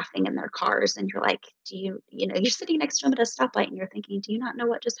people laughing in their cars and you're like, do you're sitting next to them at a stoplight and you're thinking, do you not know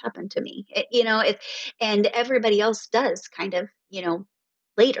what just happened to me? And everybody else does kind of,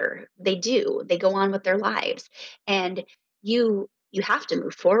 later they do, they go on with their lives. And you you have to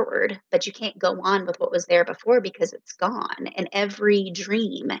move forward, but you can't go on with what was there before because it's gone. And every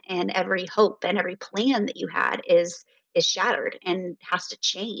dream and every hope and every plan that you had is shattered and has to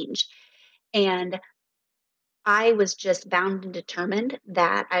change. And I was just bound and determined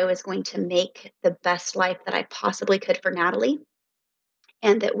that I was going to make the best life that I possibly could for Natalie,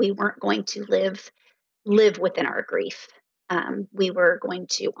 and that we weren't going to live within our grief. We were going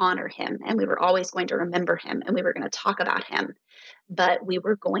to honor him, and we were always going to remember him, and we were going to talk about him, but we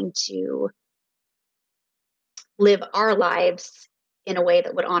were going to live our lives in a way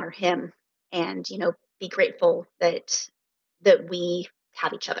that would honor him, and be grateful that we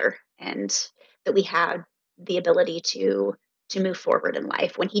have each other, and that we had the ability to move forward in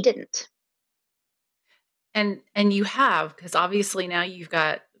life when he didn't. And you have, because obviously now you've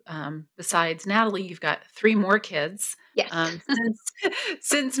got, besides Natalie, you've got 3 more kids, Yes. since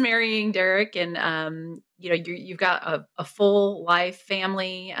since marrying Derek, and, you've got a full life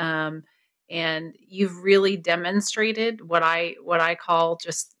family, and you've really demonstrated what I call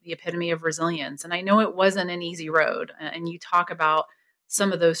just the epitome of resilience, and I know it wasn't an easy road, and you talk about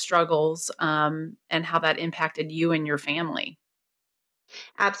some of those struggles, and how that impacted you and your family.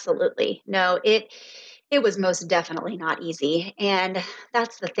 Absolutely. No, it was most definitely not easy. And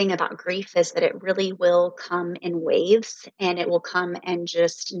that's the thing about grief, is that it really will come in waves, and it will come and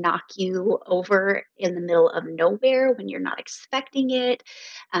just knock you over in the middle of nowhere when you're not expecting it.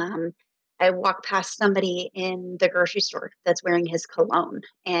 Um, I walk past somebody in the grocery store that's wearing his cologne,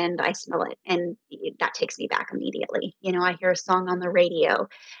 and I smell it, and that takes me back immediately. I hear a song on the radio,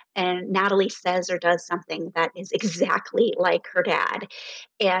 and Natalie says or does something that is exactly like her dad,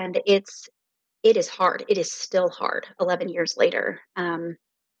 and it is hard. It is still hard 11 years later.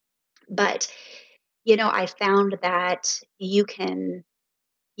 But I found that you can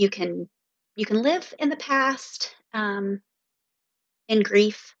you can live in the past, in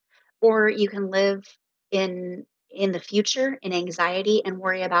grief, or you can live in the future in anxiety and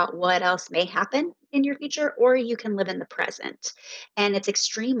worry about what else may happen in your future, or you can live in the present. And it's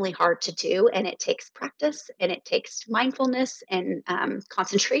extremely hard to do, and it takes practice, and it takes mindfulness and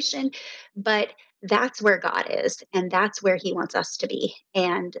concentration, but that's where God is, and that's where he wants us to be.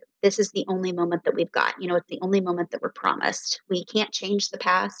 And this is the only moment that we've got. It's the only moment that we're promised. We can't change the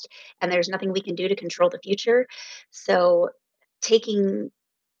past, and there's nothing we can do to control the future. So taking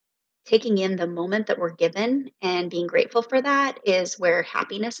taking in the moment that we're given and being grateful for that is where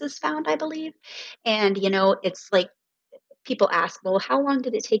happiness is found, I believe. And it's like, people ask, well, how long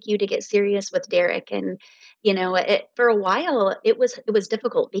did it take you to get serious with Derek? And for a while it was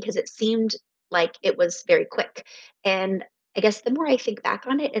difficult because it seemed like it was very quick. And I guess the more I think back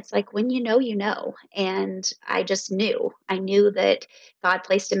on it, it's like, when you know. And I knew that God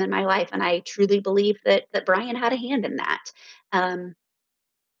placed him in my life, and I truly believe that Brian had a hand in that. um,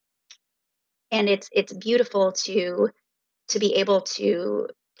 and it's beautiful to be able to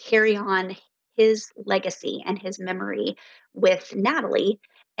carry on his legacy and his memory with Natalie,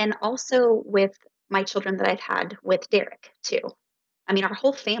 and also with my children that I've had with Derek too. I mean, our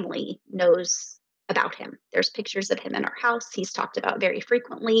whole family knows about him. There's pictures of him in our house. He's talked about very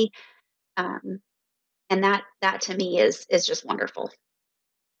frequently, um, and that to me is just wonderful.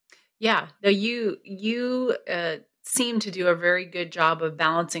 Yeah, no, you seem to do a very good job of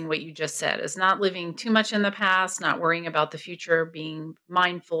balancing what you just said, is not living too much in the past, not worrying about the future, being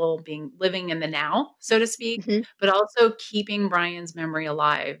mindful, being living in the now, so to speak, Hmm. but also keeping Brian's memory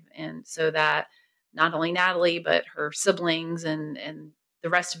alive, and so that not only Natalie, but her siblings and the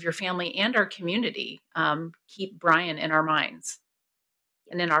rest of your family and our community, keep Brian in our minds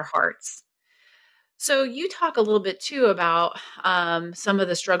and in our hearts. So you talk a little bit too about, some of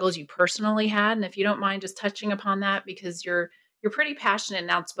the struggles you personally had, and if you don't mind just touching upon that, because you're pretty passionate and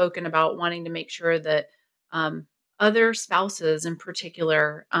outspoken about wanting to make sure that, other spouses in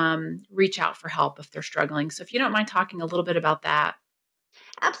particular, reach out for help if they're struggling. So if you don't mind talking a little bit about that.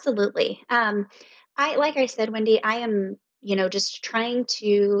 Absolutely. Like I said, Wendy, I am, just trying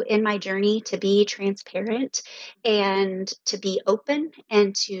to, in my journey, to be transparent and to be open,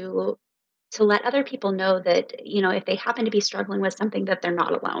 and to let other people know that, if they happen to be struggling with something, that they're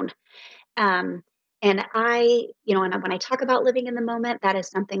not alone. Um, and and when I talk about living in the moment, that is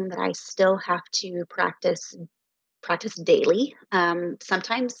something that I still have to practice daily.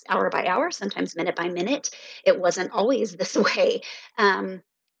 Sometimes hour by hour, sometimes minute by minute. It wasn't always this way. Um,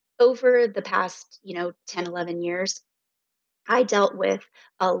 Over the past, 10, 11 years, I dealt with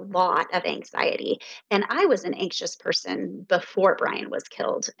a lot of anxiety, and I was an anxious person before Brian was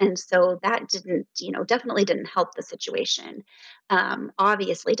killed. And so that didn't, definitely didn't help the situation.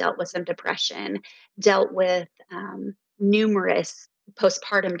 Obviously dealt with some depression, dealt with numerous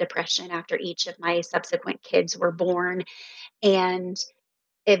postpartum depression after each of my subsequent kids were born, and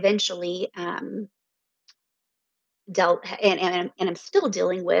eventually dealt and I'm still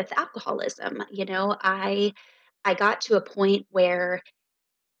dealing with alcoholism. I got to a point where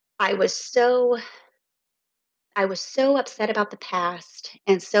I was so I was so upset about the past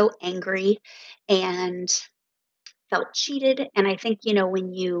and so angry and felt cheated. And I think,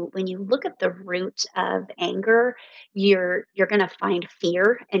 when you look at the root of anger, you're going to find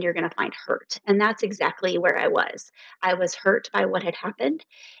fear and you're going to find hurt. And that's exactly where I was hurt by what had happened,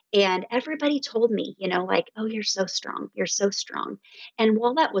 and everybody told me, like, oh, you're so strong, you're so strong. And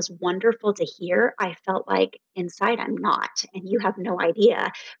while that was wonderful to hear, I felt like inside I'm not, and you have no idea.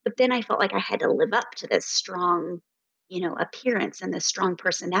 But then I felt like I had to live up to this strong, appearance and this strong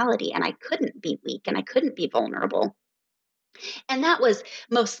personality, and I couldn't be weak and I couldn't be vulnerable. And that was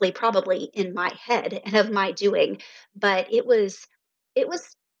mostly probably in my head and of my doing, but it was it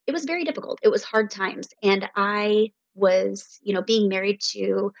was very difficult. It was hard times, and I was, being married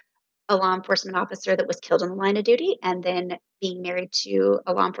to a law enforcement officer that was killed in the line of duty, and then being married to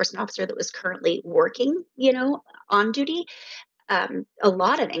a law enforcement officer that was currently working, on duty. A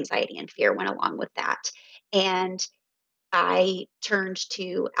lot of anxiety and fear went along with that. And I turned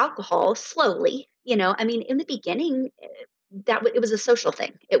to alcohol slowly. I mean, in the beginning, it was a social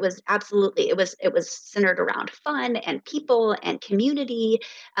thing. It was centered around fun and people and community.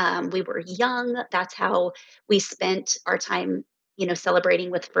 We were young. That's how we spent our time,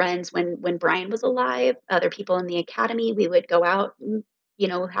 celebrating with friends when Brian was alive. Other people in the academy, we would go out and,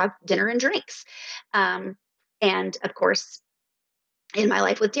 have dinner and drinks. And of course, in my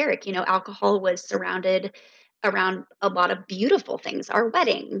life with Derek, alcohol was surrounded around a lot of beautiful things: our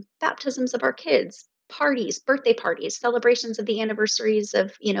wedding, baptisms of our kids, parties, birthday parties, celebrations of the anniversaries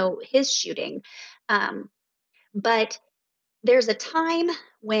of, his shooting. Um, but there's a time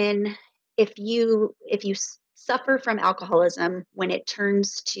when if you suffer from alcoholism, when it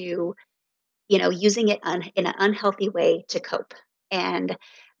turns to, using it in an unhealthy way to cope. And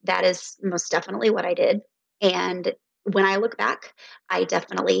that is most definitely what I did. And when I look back, I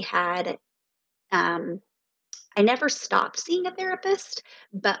definitely had, um, I never stopped seeing a therapist,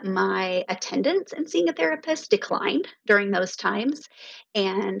 but my attendance in seeing a therapist declined during those times.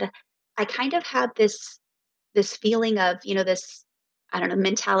 And I kind of had this feeling of, this, I don't know,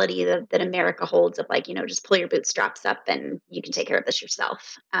 mentality that America holds of, like, just pull your bootstraps up and you can take care of this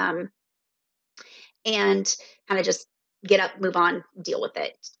yourself. And kind of just get up, move on, deal with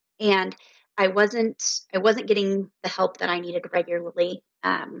it. And I wasn't I wasn't getting the help that I needed regularly,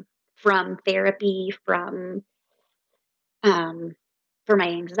 from therapy, um, for my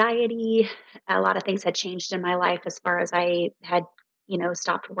anxiety. A lot of things had changed in my life as far as I had,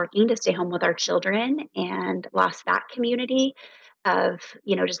 stopped working to stay home with our children and lost that community of,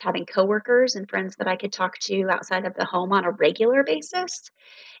 just having coworkers and friends that I could talk to outside of the home on a regular basis.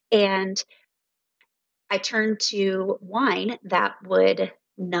 And I turned to wine that would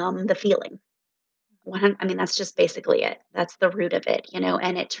numb the feeling. I mean, that's just basically it. That's the root of it,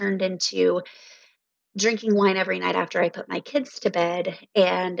 and it turned into drinking wine every night after I put my kids to bed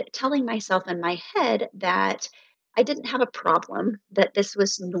and telling myself in my head that I didn't have a problem, that this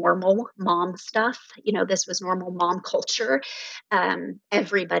was normal mom stuff. This was normal mom culture.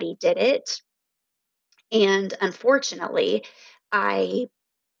 Everybody did it. And unfortunately, I,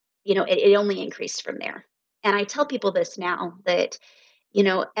 it only increased from there. And I tell people this now, that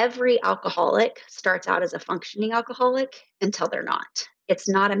every alcoholic starts out as a functioning alcoholic until they're not. It's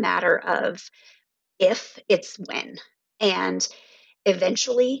not a matter of if, it's when. And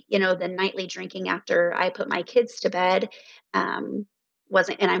eventually, the nightly drinking after I put my kids to bed, um,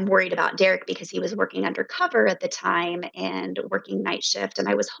 wasn't, and I'm worried about Derek because he was working undercover at the time and working night shift, and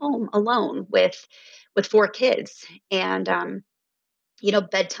I was home alone with four kids. And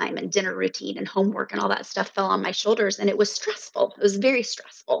bedtime and dinner routine and homework and all that stuff fell on my shoulders, and it was stressful. It was very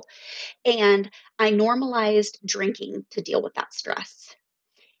stressful. And I normalized drinking to deal with that stress.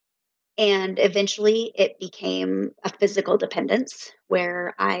 And eventually it became a physical dependence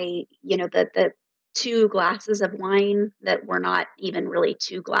where the two glasses of wine that were not even really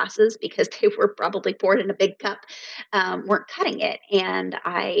two glasses because they were probably poured in a big cup, weren't cutting it. And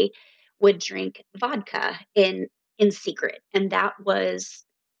I would drink vodka in secret. And that was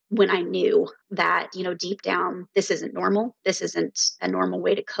when I knew that, deep down, this isn't normal. This isn't a normal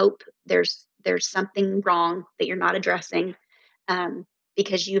way to cope. There's something wrong that you're not addressing. Um,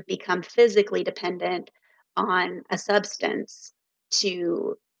 because you've become physically dependent on a substance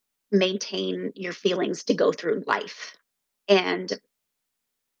to maintain your feelings to go through life. And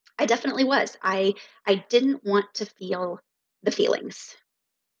I definitely was. I didn't want to feel the feelings.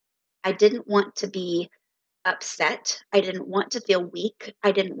 I didn't want to be upset. I didn't want to feel weak.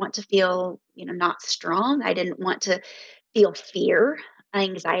 I didn't want to feel, not strong. I didn't want to feel fear,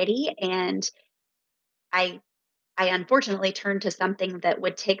 anxiety, and I I unfortunately turned to something that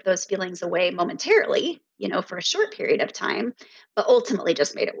would take those feelings away momentarily, for a short period of time, but ultimately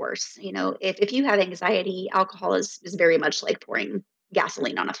just made it worse. If you have anxiety, alcohol is very much like pouring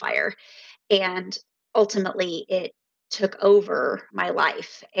gasoline on a fire. And ultimately, it took over my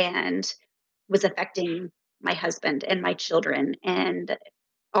life and was affecting my husband and my children and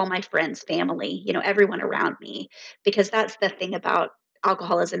all my friends, family, everyone around me. Because that's the thing about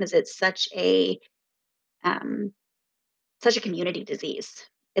alcoholism is it's um, such a community disease.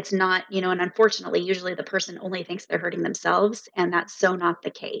 It's not, and unfortunately, usually the person only thinks they're hurting themselves, and that's so not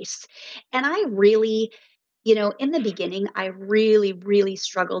the case. And I really, in the beginning, I really, really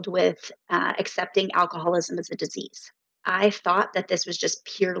struggled with accepting alcoholism as a disease. I thought that this was just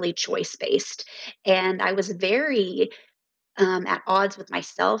purely choice based. And I was very at odds with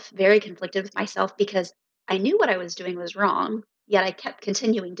myself, very conflicted with myself because I knew what I was doing was wrong, yet I kept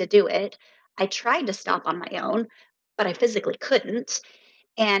continuing to do it. I tried to stop on my own, but I physically couldn't.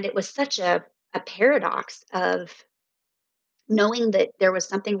 And it was such a paradox of knowing that there was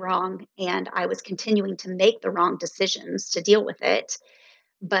something wrong and I was continuing to make the wrong decisions to deal with it,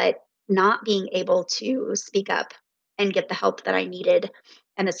 but not being able to speak up and get the help that I needed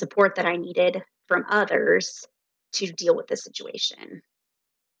and the support that I needed from others to deal with the situation.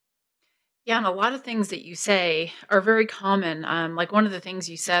 Yeah, and a lot of things that you say are very common. Like one of the things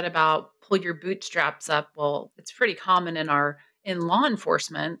you said about pull your bootstraps up. Well, it's pretty common in law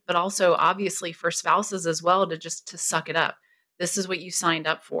enforcement, but also obviously for spouses as well to just to suck it up. This is what you signed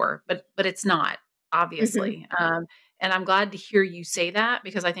up for, but it's not Mhm. obviously. And I'm glad to hear you say that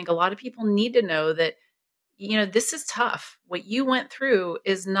because I think a lot of people need to know that this is tough. What you went through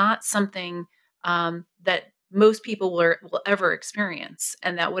is not something that most people will ever experience,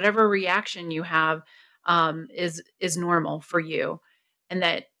 and that whatever reaction you have is normal for you, and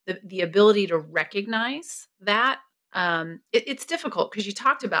that the ability to recognize that it's difficult because you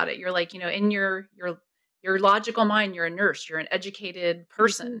talked about it. You're like, in your logical mind, you're a nurse, you're an educated Mhm.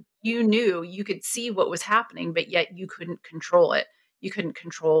 person. You knew you could see what was happening, but yet you couldn't control it. You couldn't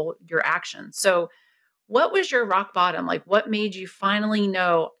control your actions. So what was your rock bottom? Like, what made you finally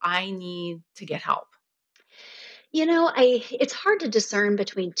know I need to get help? I it's hard to discern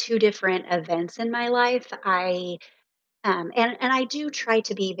between two different events in my life. And I do try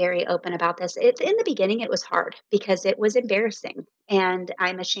to be very open about this. In the beginning, it was hard because it was embarrassing, and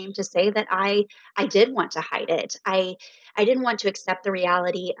I'm ashamed to say that I did want to hide it. I didn't want to accept the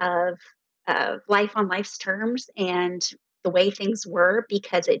reality of life on life's terms and the way things were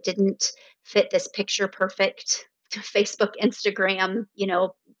because it didn't fit this picture perfect Facebook, Instagram,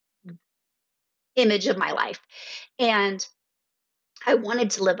 image of my life. And I wanted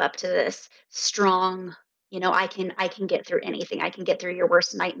to live up to this strong, I can get through anything. I can get through your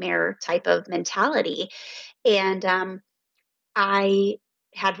worst nightmare type of mentality. And I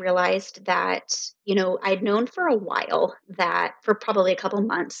had realized that, I'd known for a while that for probably a couple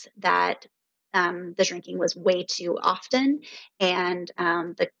months that the drinking was way too often and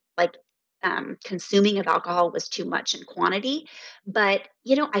the like consuming of alcohol was too much in quantity. But,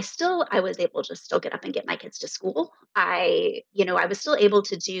 I was able to still get up and get my kids to school. I was still able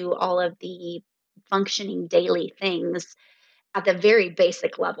to do all of the functioning daily things at the very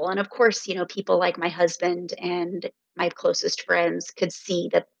basic level. And of course, people like my husband and my closest friends could see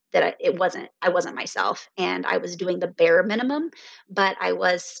that I wasn't myself and I was doing the bare minimum, but I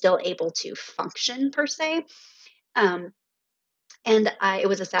was still able to function per se. Um, it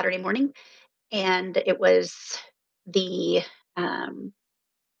was a Saturday morning, and it was the um,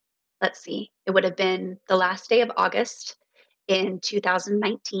 let's see, it would have been the last day of August in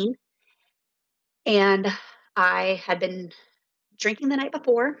 2019, and I had been drinking the night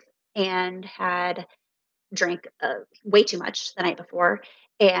before and had drank way too much the night before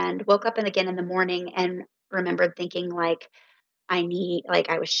and woke up and again in the morning and remembered thinking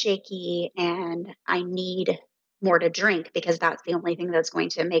I was shaky and I need more to drink because that's the only thing that's going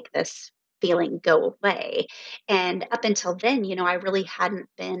to make this feeling go away. And up until then, I really hadn't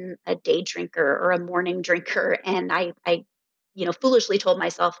been a day drinker or a morning drinker. And I foolishly told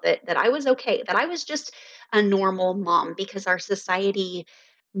myself that I was okay, that I was just a normal mom because our society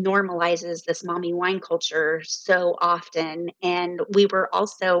normalizes this mommy wine culture so often. And we were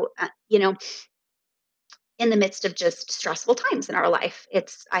also, in the midst of just stressful times in our life.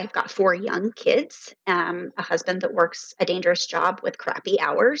 I've got 4 young kids, a husband that works a dangerous job with crappy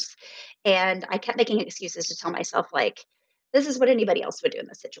hours, and I kept making excuses to tell myself, like, "This is what anybody else would do in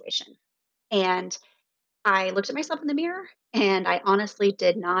this situation." And I looked at myself in the mirror, and I honestly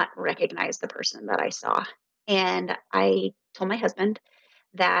did not recognize the person that I saw. And I told my husband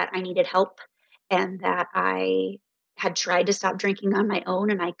that I needed help and that I had tried to stop drinking on my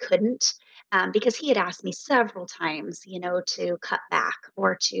own and I couldn't, because he had asked me several times, to cut back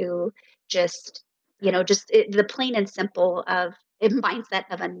or to just, the plain and simple of a mindset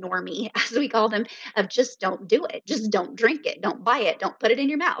of a normie, as we called him, of just don't do it, just don't drink it, don't buy it, don't put it in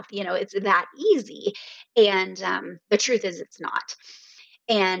your mouth. It's that easy. And the truth is, it's not.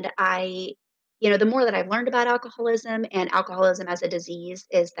 And the more that I've learned about alcoholism and alcoholism as a disease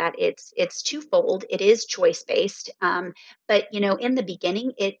is that it's twofold. It is choice based, but in the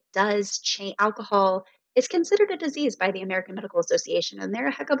beginning, it does change. Alcohol is considered a disease by the American Medical Association, and they're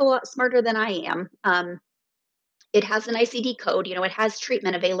a heck of a lot smarter than I am. It has an ICD code. It has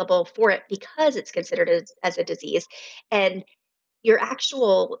treatment available for it because it's considered as a disease, and your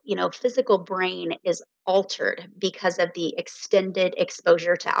actual, physical brain is altered because of the extended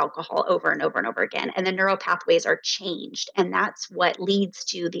exposure to alcohol over and over and over again. And the neural pathways are changed. And that's what leads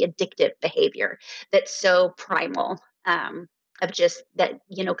to the addictive behavior that's so primal, of just that,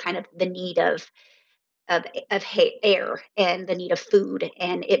 kind of the need of air and the need of food,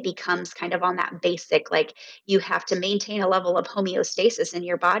 and it becomes kind of on that basic, like, you have to maintain a level of homeostasis in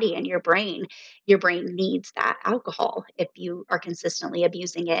your body and your brain needs that alcohol if you are consistently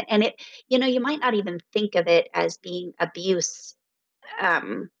abusing it. And you might not even think of it as being abuse,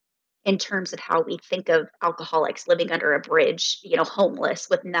 um, in terms of how we think of alcoholics living under a bridge, homeless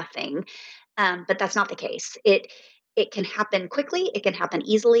with nothing, but that's not the case. It can happen quickly, it can happen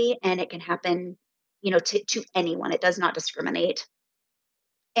easily, and it can happen, to anyone. It does not discriminate.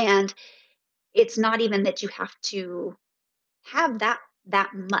 And it's not even that you have to have that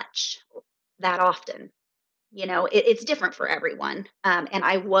much that often. It's different for everyone. And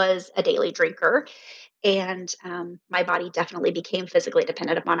I was a daily drinker, and my body definitely became physically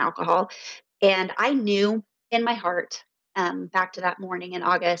dependent upon alcohol. And I knew in my heart, back to that morning in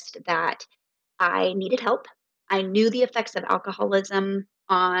August, that I needed help. I knew the effects of alcoholism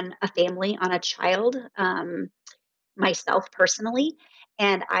on a family, on a child, myself personally,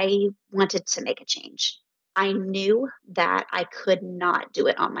 and I wanted to make a change. I knew that I could not do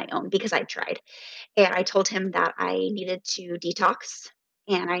it on my own because I tried. And I told him that I needed to detox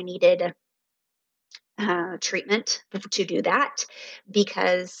and I needed treatment to do that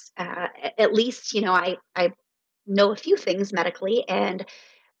because at least, I know a few things medically, and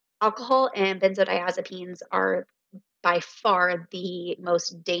alcohol and benzodiazepines are by far the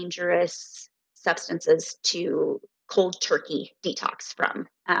most dangerous substances to cold turkey detox from.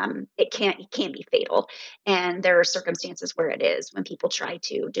 It can be fatal, and there are circumstances where it is when people try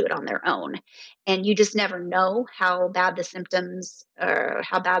to do it on their own, and you just never know how bad the symptoms or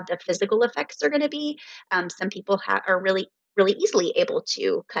how bad the physical effects are going to be. Some people are really easily able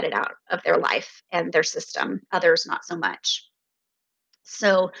to cut it out of their life and their system. Others not so much.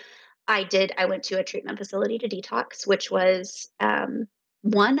 So I went to a treatment facility to detox, which was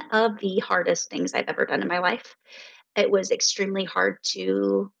one of the hardest things I've ever done in my life. It was extremely hard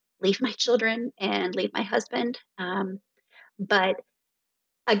to leave my children and leave my husband. But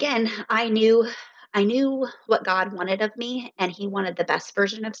again, I knew what God wanted of me, and He wanted the best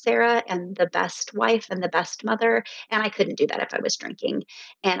version of Sarah and the best wife and the best mother. And I couldn't do that if I was drinking.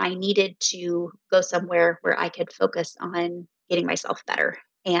 And I needed to go somewhere where I could focus on getting myself better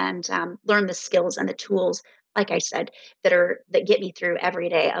and learn the skills and the tools, like I said, that get me through every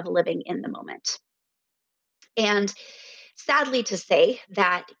day of living in the moment. And sadly to say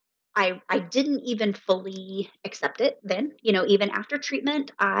that I didn't even fully accept it then. Even after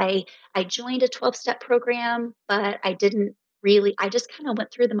treatment, I joined a 12-step program, but I didn't really. I just kind of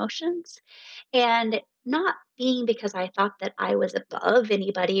went through the motions, and not being because I thought that I was above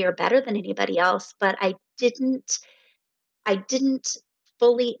anybody or better than anybody else, but I didn't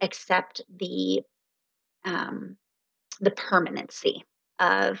fully accept um the permanency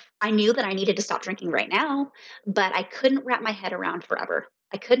of. I knew that I needed to stop drinking right now, but I couldn't wrap my head around forever.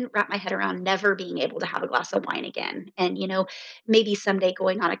 I couldn't wrap my head around never being able to have a glass of wine again. And maybe someday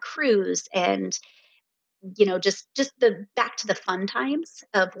going on a cruise and just the back to the fun times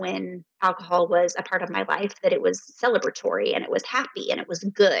of when alcohol was a part of my life, that it was celebratory and it was happy and it was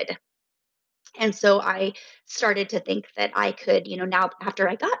good. And so I started to think that I could, now after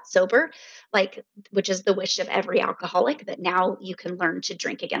I got sober, like, which is the wish of every alcoholic, that now you can learn to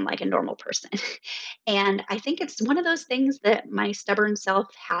drink again like a normal person. And I think it's one of those things that my stubborn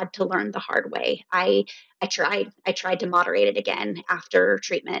self had to learn the hard way. I tried to moderate it again after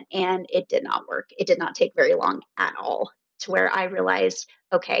treatment, and it did not work. It did not take very long at all, to where I realized,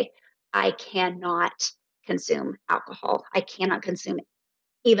 okay, I cannot consume alcohol. I cannot consume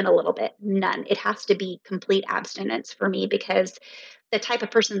even a little bit, none. It has to be complete abstinence for me, because the type of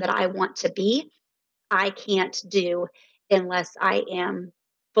person that I want to be, I can't do unless I am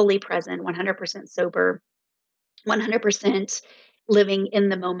fully present, 100% sober, 100% living in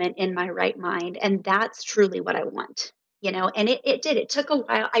the moment in my right mind. And that's truly what I want, and it did. It took a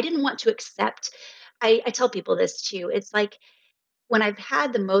while. I didn't want to accept. I tell people this too. It's like, when I've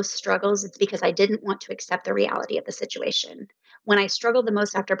had the most struggles, it's because I didn't want to accept the reality of the situation. When I struggled the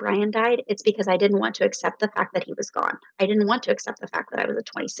most after Brian died, it's because I didn't want to accept the fact that he was gone. I didn't want to accept the fact that I was a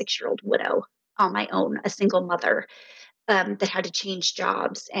 26-year-old widow on my own, a single mother, that had to change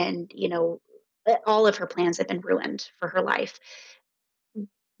jobs, and all of her plans had been ruined for her life.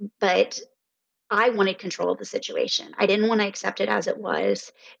 But I wanted control of the situation. I didn't want to accept it as it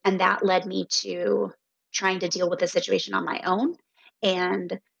was, and that led me to trying to deal with the situation on my own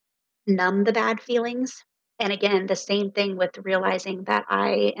and numb the bad feelings. And again, the same thing with realizing that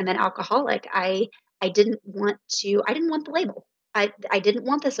I am an alcoholic. I didn't want the label. I didn't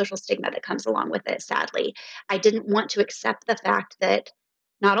want the social stigma that comes along with it, sadly. I didn't want to accept the fact that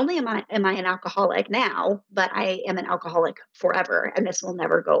not only am I an alcoholic now, but I am an alcoholic forever, and this will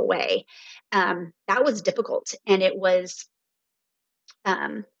never go away. That was difficult. And it was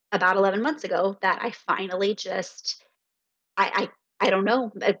about 11 months ago that I finally just I don't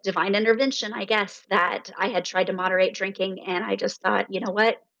know, a divine intervention, I guess, that I had tried to moderate drinking, and I just thought, "You know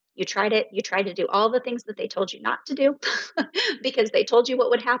what? You tried it. You tried to do all the things that they told you not to do because they told you what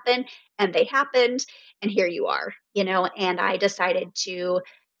would happen, and they happened, and here you are." And I decided to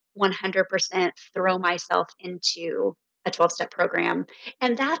 100% throw myself into a 12-step program.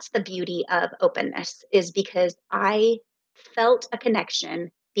 And that's the beauty of openness, is because I felt a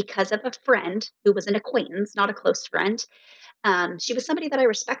connection because of a friend who was an acquaintance, not a close friend. She was somebody that I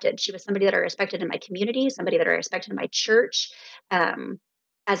respected. She was somebody that I respected in my community, somebody that I respected in my church. Um,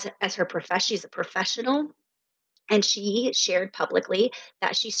 as her profession, she's a professional, and she shared publicly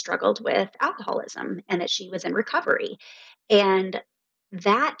that she struggled with alcoholism and that she was in recovery. And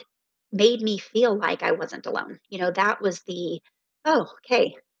that made me feel like I wasn't alone. That was the, oh,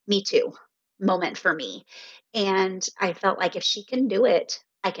 okay, me too moment for me. And I felt like if she can do it,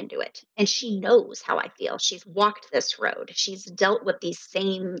 I can do it. And she knows how I feel. She's walked this road. She's dealt with these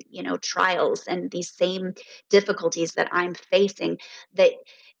same, trials and these same difficulties that I'm facing, that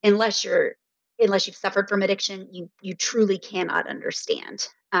unless you're unless you've suffered from addiction, you truly cannot understand.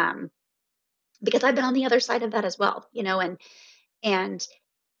 Because I've been on the other side of that as well, and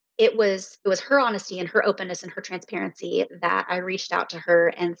it was her honesty and her openness and her transparency that I reached out to her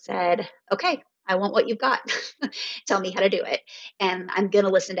and said, "Okay, I want what you've got. Tell me how to do it. And I'm going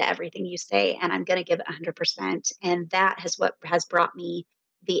to listen to everything you say, and I'm going to give it 100%." And that has what has brought me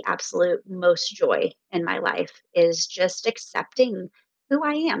the absolute most joy in my life, is just accepting who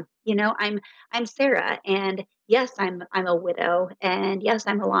I am. I'm Sarah, and yes, I'm a widow, and yes,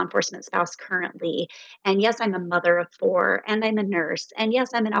 I'm a law enforcement spouse currently, and yes, I'm a mother of four, and I'm a nurse, and yes,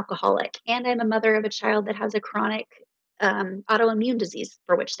 I'm an alcoholic, and I'm a mother of a child that has a chronic autoimmune disease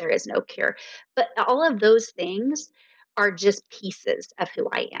for which there is no cure. But all of those things are just pieces of who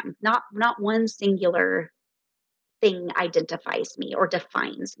I am. Not one singular thing identifies me or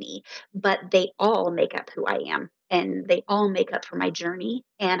defines me, but they all make up who I am, and they all make up for my journey.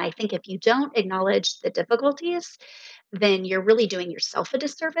 And I think if you don't acknowledge the difficulties, then you're really doing yourself a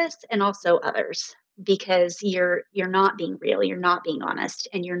disservice, and also others, because you're not being real, you're not being honest,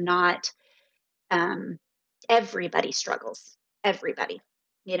 and you're not um, everybody struggles. Everybody,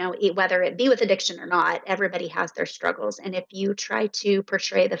 whether it be with addiction or not, everybody has their struggles. And if you try to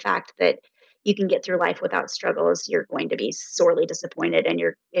portray the fact that you can get through life without struggles, you're going to be sorely disappointed. And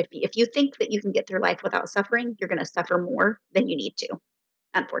if you think that you can get through life without suffering, you're going to suffer more than you need to,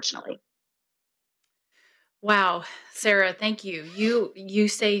 unfortunately. Wow, Sarah, thank you. You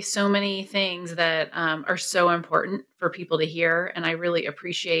say so many things that are so important for people to hear, and I really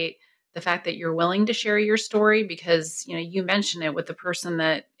appreciate the fact that you're willing to share your story, because you mentioned it with the person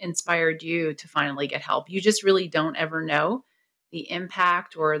that inspired you to finally get help. You just really don't ever know the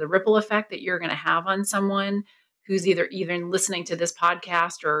impact or the ripple effect that you're going to have on someone who's either even listening to this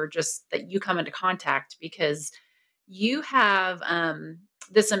podcast or just that you come into contact, because you have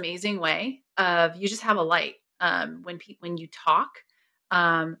this amazing way of you just have a light. When you talk,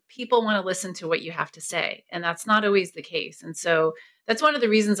 people want to listen to what you have to say, and that's not always the case. And so that's one of the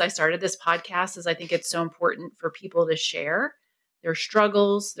reasons I started this podcast is I think it's so important for people to share their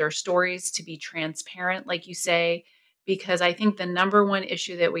struggles, their stories, to be transparent, like you say, because I think the number one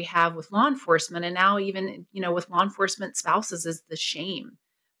issue that we have with law enforcement, and now even with law enforcement spouses, is the shame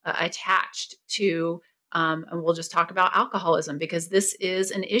attached to. And we'll just talk about alcoholism because this is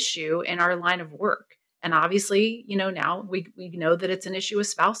an issue in our line of work. And obviously, now we know that it's an issue with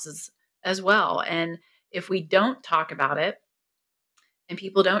spouses as well. And if we don't talk about it and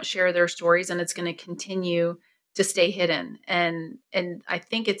people don't share their stories, and it's going to continue to stay hidden. And I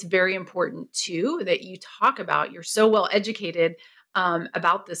think it's very important too that you talk about, you're so well educated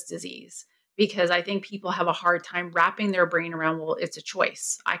about this disease, because I think people have a hard time wrapping their brain around, well, it's a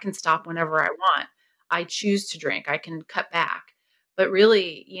choice. I can stop whenever I want. I choose to drink. I can cut back. But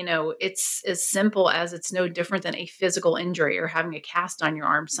really, it's as simple as it's no different than a physical injury or having a cast on your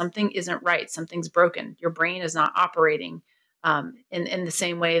arm. Something isn't right. Something's broken. Your brain is not operating in the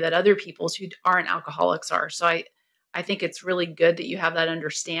same way that other people's who aren't alcoholics are. So I think it's really good that you have that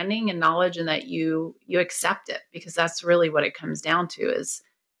understanding and knowledge, and that you accept it, because that's really what it comes down to is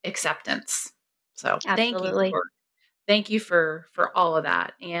acceptance. So Absolutely. thank you for all of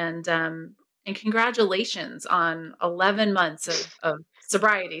that, and congratulations on 11 months of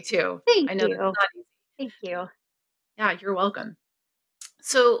sobriety too. Thank I know that's you. not easy. Thank you. Yeah, you're welcome.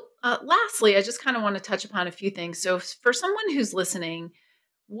 So, lastly, I just kind of want to touch upon a few things. So, for someone who's listening,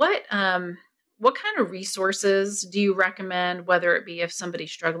 what what kind of resources do you recommend? Whether it be if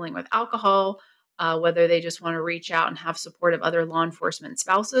somebody's struggling with alcohol, whether they just want to reach out and have support of other law enforcement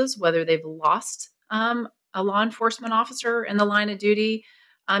spouses, whether they've lost a law enforcement officer in the line of duty,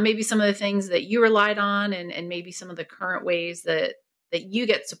 maybe some of the things that you relied on, and maybe some of the current ways that you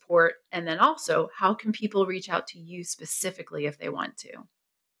get support, and then also how can people reach out to you specifically if they want to?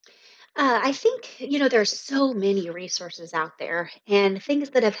 I think, there's so many resources out there, and things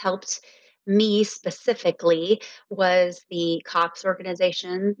that have helped me specifically was the COPS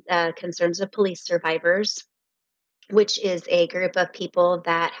organization, Concerns of Police Survivors, which is a group of people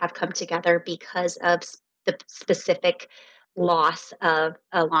that have come together because of the specific loss of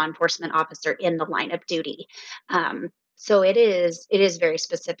a law enforcement officer in the line of duty. So it is very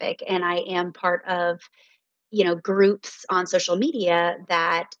specific, and I am part of groups on social media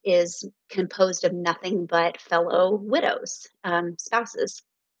that is composed of nothing but fellow widows, spouses,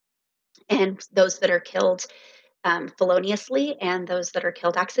 and those that are killed feloniously and those that are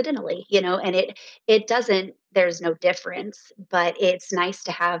killed accidentally. And it doesn't. There's no difference, but it's nice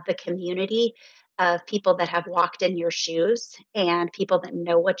to have the community of people that have walked in your shoes and people that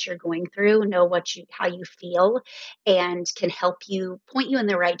know what you're going through, know how you feel, and can help you point you in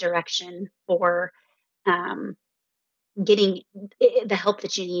the right direction for um, getting the help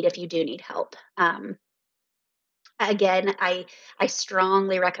that you need if you do need help. Again, I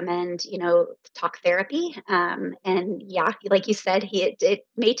strongly recommend, talk therapy. And yeah, like you said, it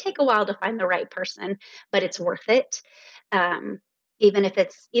may take a while to find the right person, but it's worth it. Um, even if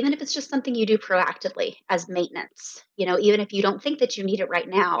it's just something you do proactively as maintenance, even if you don't think that you need it right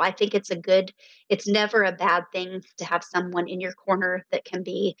now, I think it's never a bad thing to have someone in your corner that can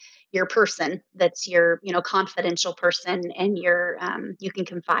be your person, that's your, confidential person, and you can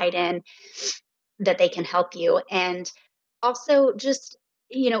confide in, that they can help you. And also, just,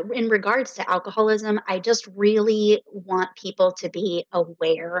 in regards to alcoholism, I just really want people to be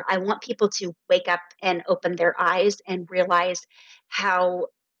aware. I want people to wake up and open their eyes and realize how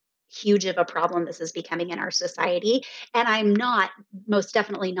huge of a problem this is becoming in our society. And I'm not, most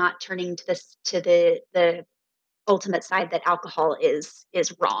definitely not, turning to the ultimate side that alcohol is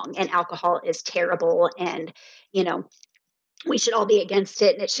wrong and alcohol is terrible, and you know we should all be against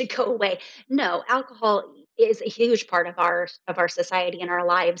it and it should go away. No, alcohol is a huge part of our society and our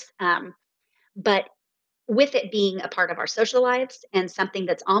lives. But with it being a part of our social lives and something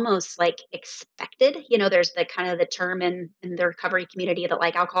that's almost like expected, there's the kind of the term in the recovery community that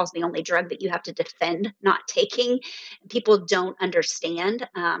like alcohol is the only drug that you have to defend not taking. People don't understand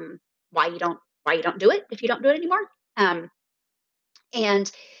why you don't do it if you don't do it anymore.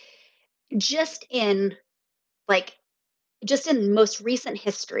 And just in like just in most recent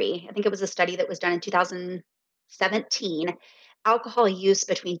history, I think it was a study that was done in 2017, alcohol use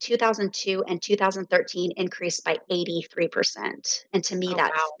between 2002 and 2013 increased by 83%. And to me, Oh wow.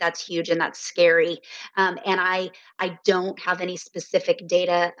 that's huge and that's scary. And I don't have any specific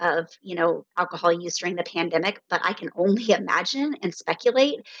data of alcohol use during the pandemic, but I can only imagine and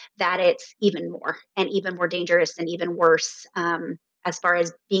speculate that it's even more and even more dangerous and even worse. as far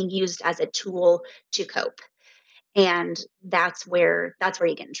as being used as a tool to cope. And that's where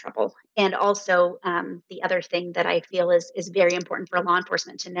you get in trouble. And also, the other thing that I feel is very important for law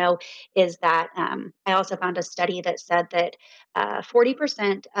enforcement to know is that I also found a study that said that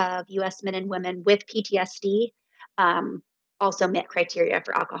 40% of U.S. men and women with PTSD um, also met criteria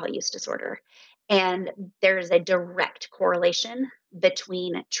for alcohol use disorder, and there is a direct correlation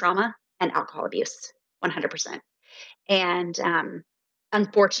between trauma and alcohol abuse, 100%. And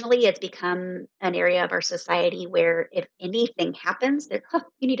unfortunately, it's become an area of our society where if anything happens, that huh,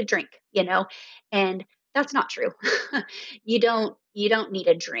 you need a drink, and that's not true. You don't need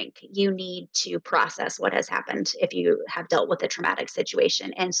a drink. You need to process what has happened if you have dealt with a traumatic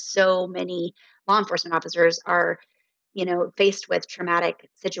situation. And so many law enforcement officers are, faced with traumatic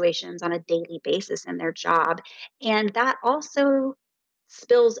situations on a daily basis in their job, and that also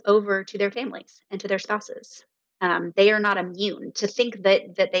spills over to their families and to their spouses. They are not immune. To think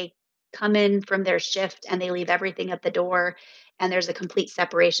that they come in from their shift and they leave everything at the door and there's a complete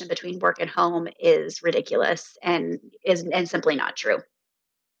separation between work and home is ridiculous and simply not true.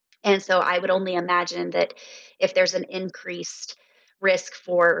 And so I would only imagine that if there's an increased risk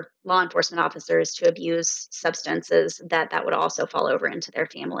for law enforcement officers to abuse substances, that would also fall over into their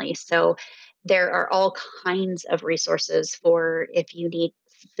family. So there are all kinds of resources for if you need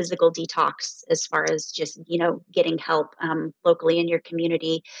physical detox as far as just, getting help locally in your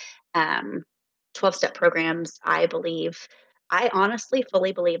community. Um, 12-step programs, I honestly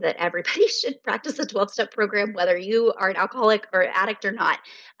fully believe that everybody should practice a 12-step program, whether you are an alcoholic or addict or not.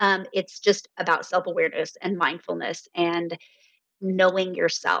 It's just about self awareness and mindfulness and knowing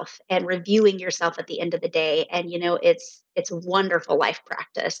yourself and reviewing yourself at the end of the day. And it's a wonderful life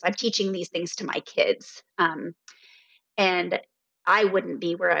practice. I'm teaching these things to my kids, and I wouldn't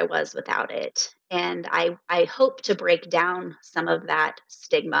be where I was without it. And I hope to break down some of that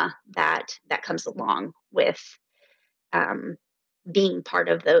stigma that comes along with um, being part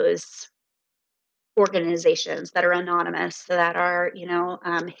of those organizations that are anonymous, that are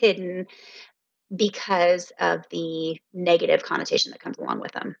hidden because of the negative connotation that comes along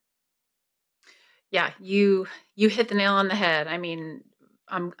with them. Yeah, you hit the nail on the head. I mean,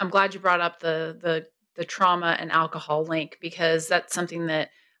 I'm glad you brought up the trauma and alcohol link because that's something that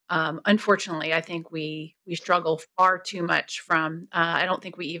unfortunately I think we struggle far too much from. I don't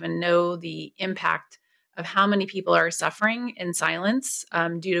think we even know the impact of how many people are suffering in silence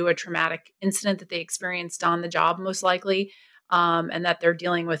due to a traumatic incident that they experienced on the job, most likely, and that they're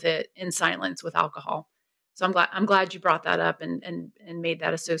dealing with it in silence with alcohol. So I'm glad you brought that up and made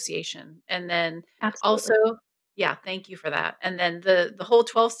that association. And then also, Absolutely. yeah, thank you for that. And then the whole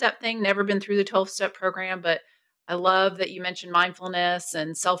 12-step thing, never been through the 12-step program, but I love that you mentioned mindfulness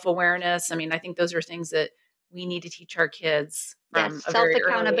and self-awareness. I mean, I think those are things that we need to teach our kids Yes, from a very early age.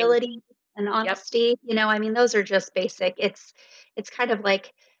 self-accountability and Yep. honesty, I mean, those are just basic. It's kind of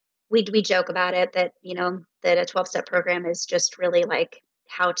like we joke about it that, that a 12-step program is just really like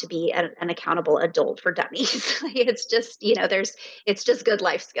how to be an accountable adult for dummies. It's just, it's just good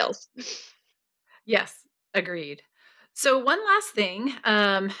life skills. Yes, agreed. So one last thing,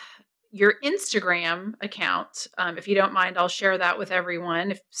 your Instagram account, if you don't mind, I'll share that with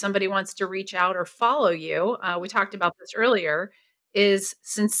everyone. If somebody wants to reach out or follow you, we talked about this earlier, is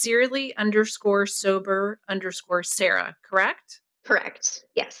sincerely underscore sober underscore Sarah, correct? Correct.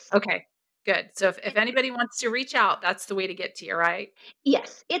 Yes. Okay, good. So if anybody wants to reach out, that's the way to get to you, right?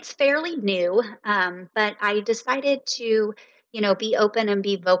 Yes, it's fairly new, but I decided to, be open and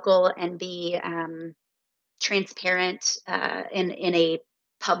be vocal and be transparent in a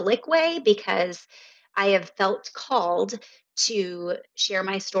public way because I have felt called to share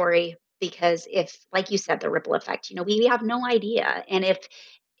my story because if, like you said, the ripple effect, we have no idea, and if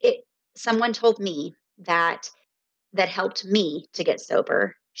it someone told me that helped me to get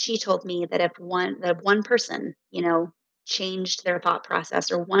sober. She told me that if one person, changed their thought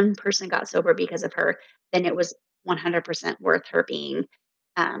process or one person got sober because of her, then it was 100% worth her being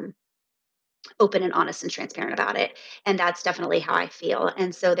um, open and honest and transparent about it. And that's definitely how I feel.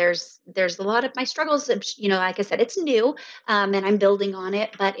 And so there's a lot of my struggles, like I said, it's new, and I'm building on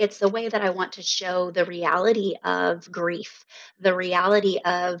it, but it's the way that I want to show the reality of grief, the reality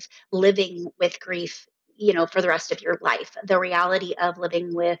of living with grief, for the rest of your life, the reality of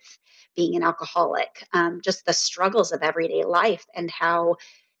living with being an alcoholic, just the struggles of everyday life and how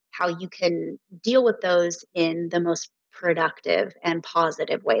you can deal with those in the most productive and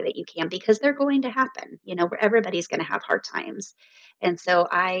positive way that you can because they're going to happen, where everybody's going to have hard times. And so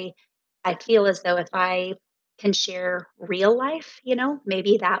I feel as though if I can share real life,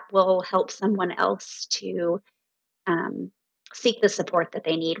 maybe that will help someone else to um, seek the support that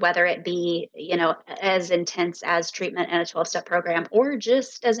they need, whether it be, as intense as treatment and a 12-step program, or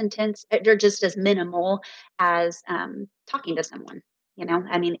just as intense or just as minimal as talking to someone.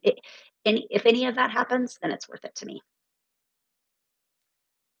 I mean, if any of that happens, then it's worth it to me.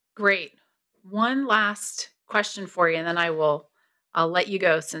 Great. One last question for you, and then I'll let you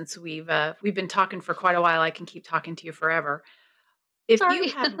go since we've been talking for quite a while. I can keep talking to you forever. If you Sorry.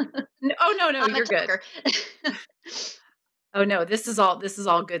 had Oh, no, I'm a you're good. talker. Oh no, this is all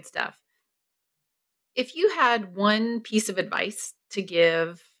good stuff. If you had one piece of advice to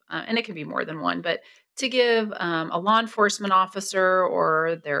give, and it can be more than one, but to give a law enforcement officer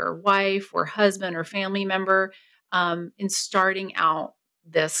or their wife or husband or family member in starting out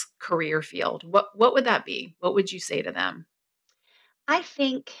this career field, what would that be? What would you say to them? I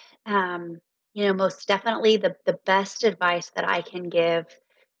think, most definitely the best advice that I can give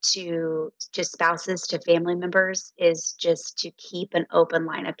to spouses, to family members, is just to keep an open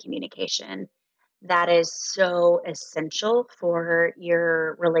line of communication. That is so essential for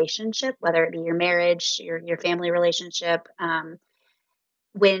your relationship, whether it be your marriage, your family relationship.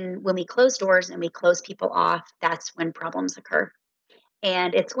 When we close doors and we close people off, that's when problems occur,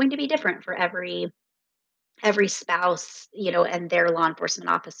 and it's going to be different for every spouse, and their law enforcement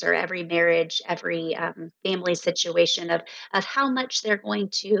officer, every marriage, every family situation of how much they're going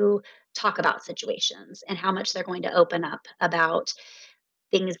to talk about situations and how much they're going to open up about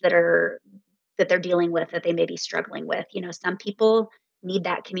things that they're dealing with, that they may be struggling with. Some people need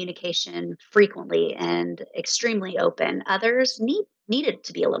that communication frequently and extremely open. Others need it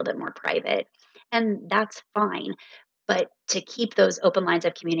to be a little bit more private, and that's fine. But to keep those open lines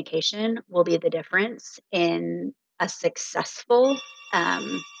of communication will be the difference in a successful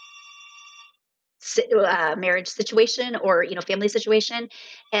um, marriage situation, or family situation,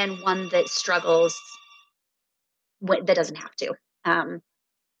 and one that struggles that doesn't have to. Um,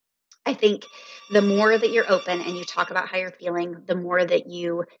 I think the more that you're open and you talk about how you're feeling, the more that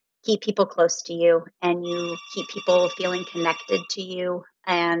you keep people close to you and you keep people feeling connected to you,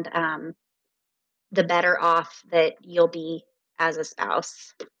 and the better off that you'll be as a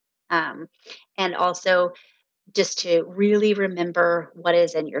spouse. Um, and also, just to really remember what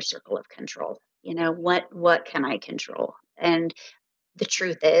is in your circle of control. What can I control? And the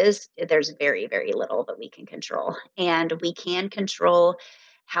truth is, there's very, very little that we can control. And we can control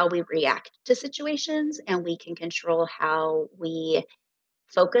how we react to situations, and we can control how we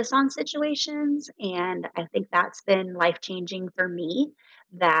focus on situations. And I think that's been life changing for me,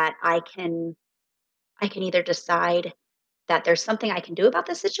 that I can either decide that there's something I can do about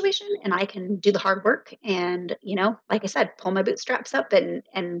this situation, and I can do the hard work and, like I said, pull my bootstraps up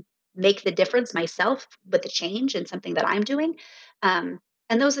and make the difference myself with the change and something that I'm doing. Um,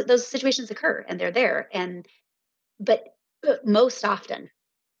 and those situations occur, and they're there. But most often,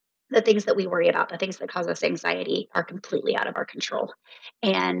 the things that we worry about, the things that cause us anxiety, are completely out of our control.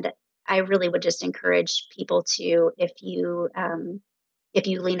 And I really would just encourage people to, if you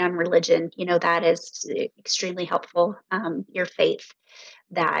lean on religion, that is extremely helpful. Your faith,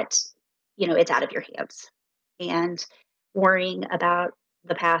 that it's out of your hands, and worrying about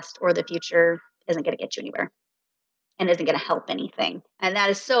the past or the future isn't going to get you anywhere, and isn't going to help anything. And that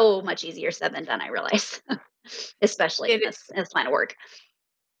is so much easier said than done, I realize, especially in It this line of work.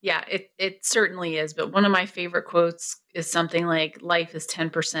 Yeah, it certainly is. But one of my favorite quotes is something like, "Life is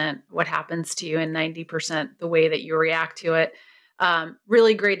 10% what happens to you, and 90% the way that you react to it."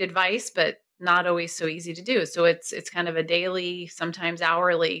 Really great advice, but not always so easy to do. So it's kind of a daily, sometimes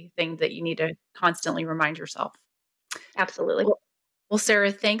hourly thing that you need to constantly remind yourself. Absolutely. Well, well,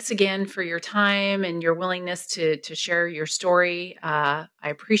 Sarah, thanks again for your time and your willingness to share your story. I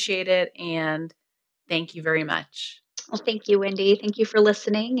appreciate it, and thank you very much. Well, thank you, Wendy. Thank you for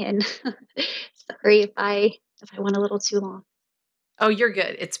listening. And sorry if I went a little too long. Oh, you're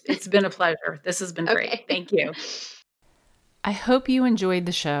good. It's been a pleasure. This has been great. Okay. Thank you. I hope you enjoyed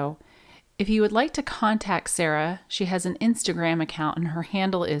the show. If you would like to contact Sarah, she has an Instagram account and her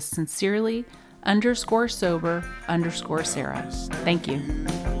handle is sincerely_sober_Sarah. Thank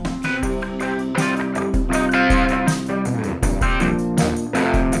you.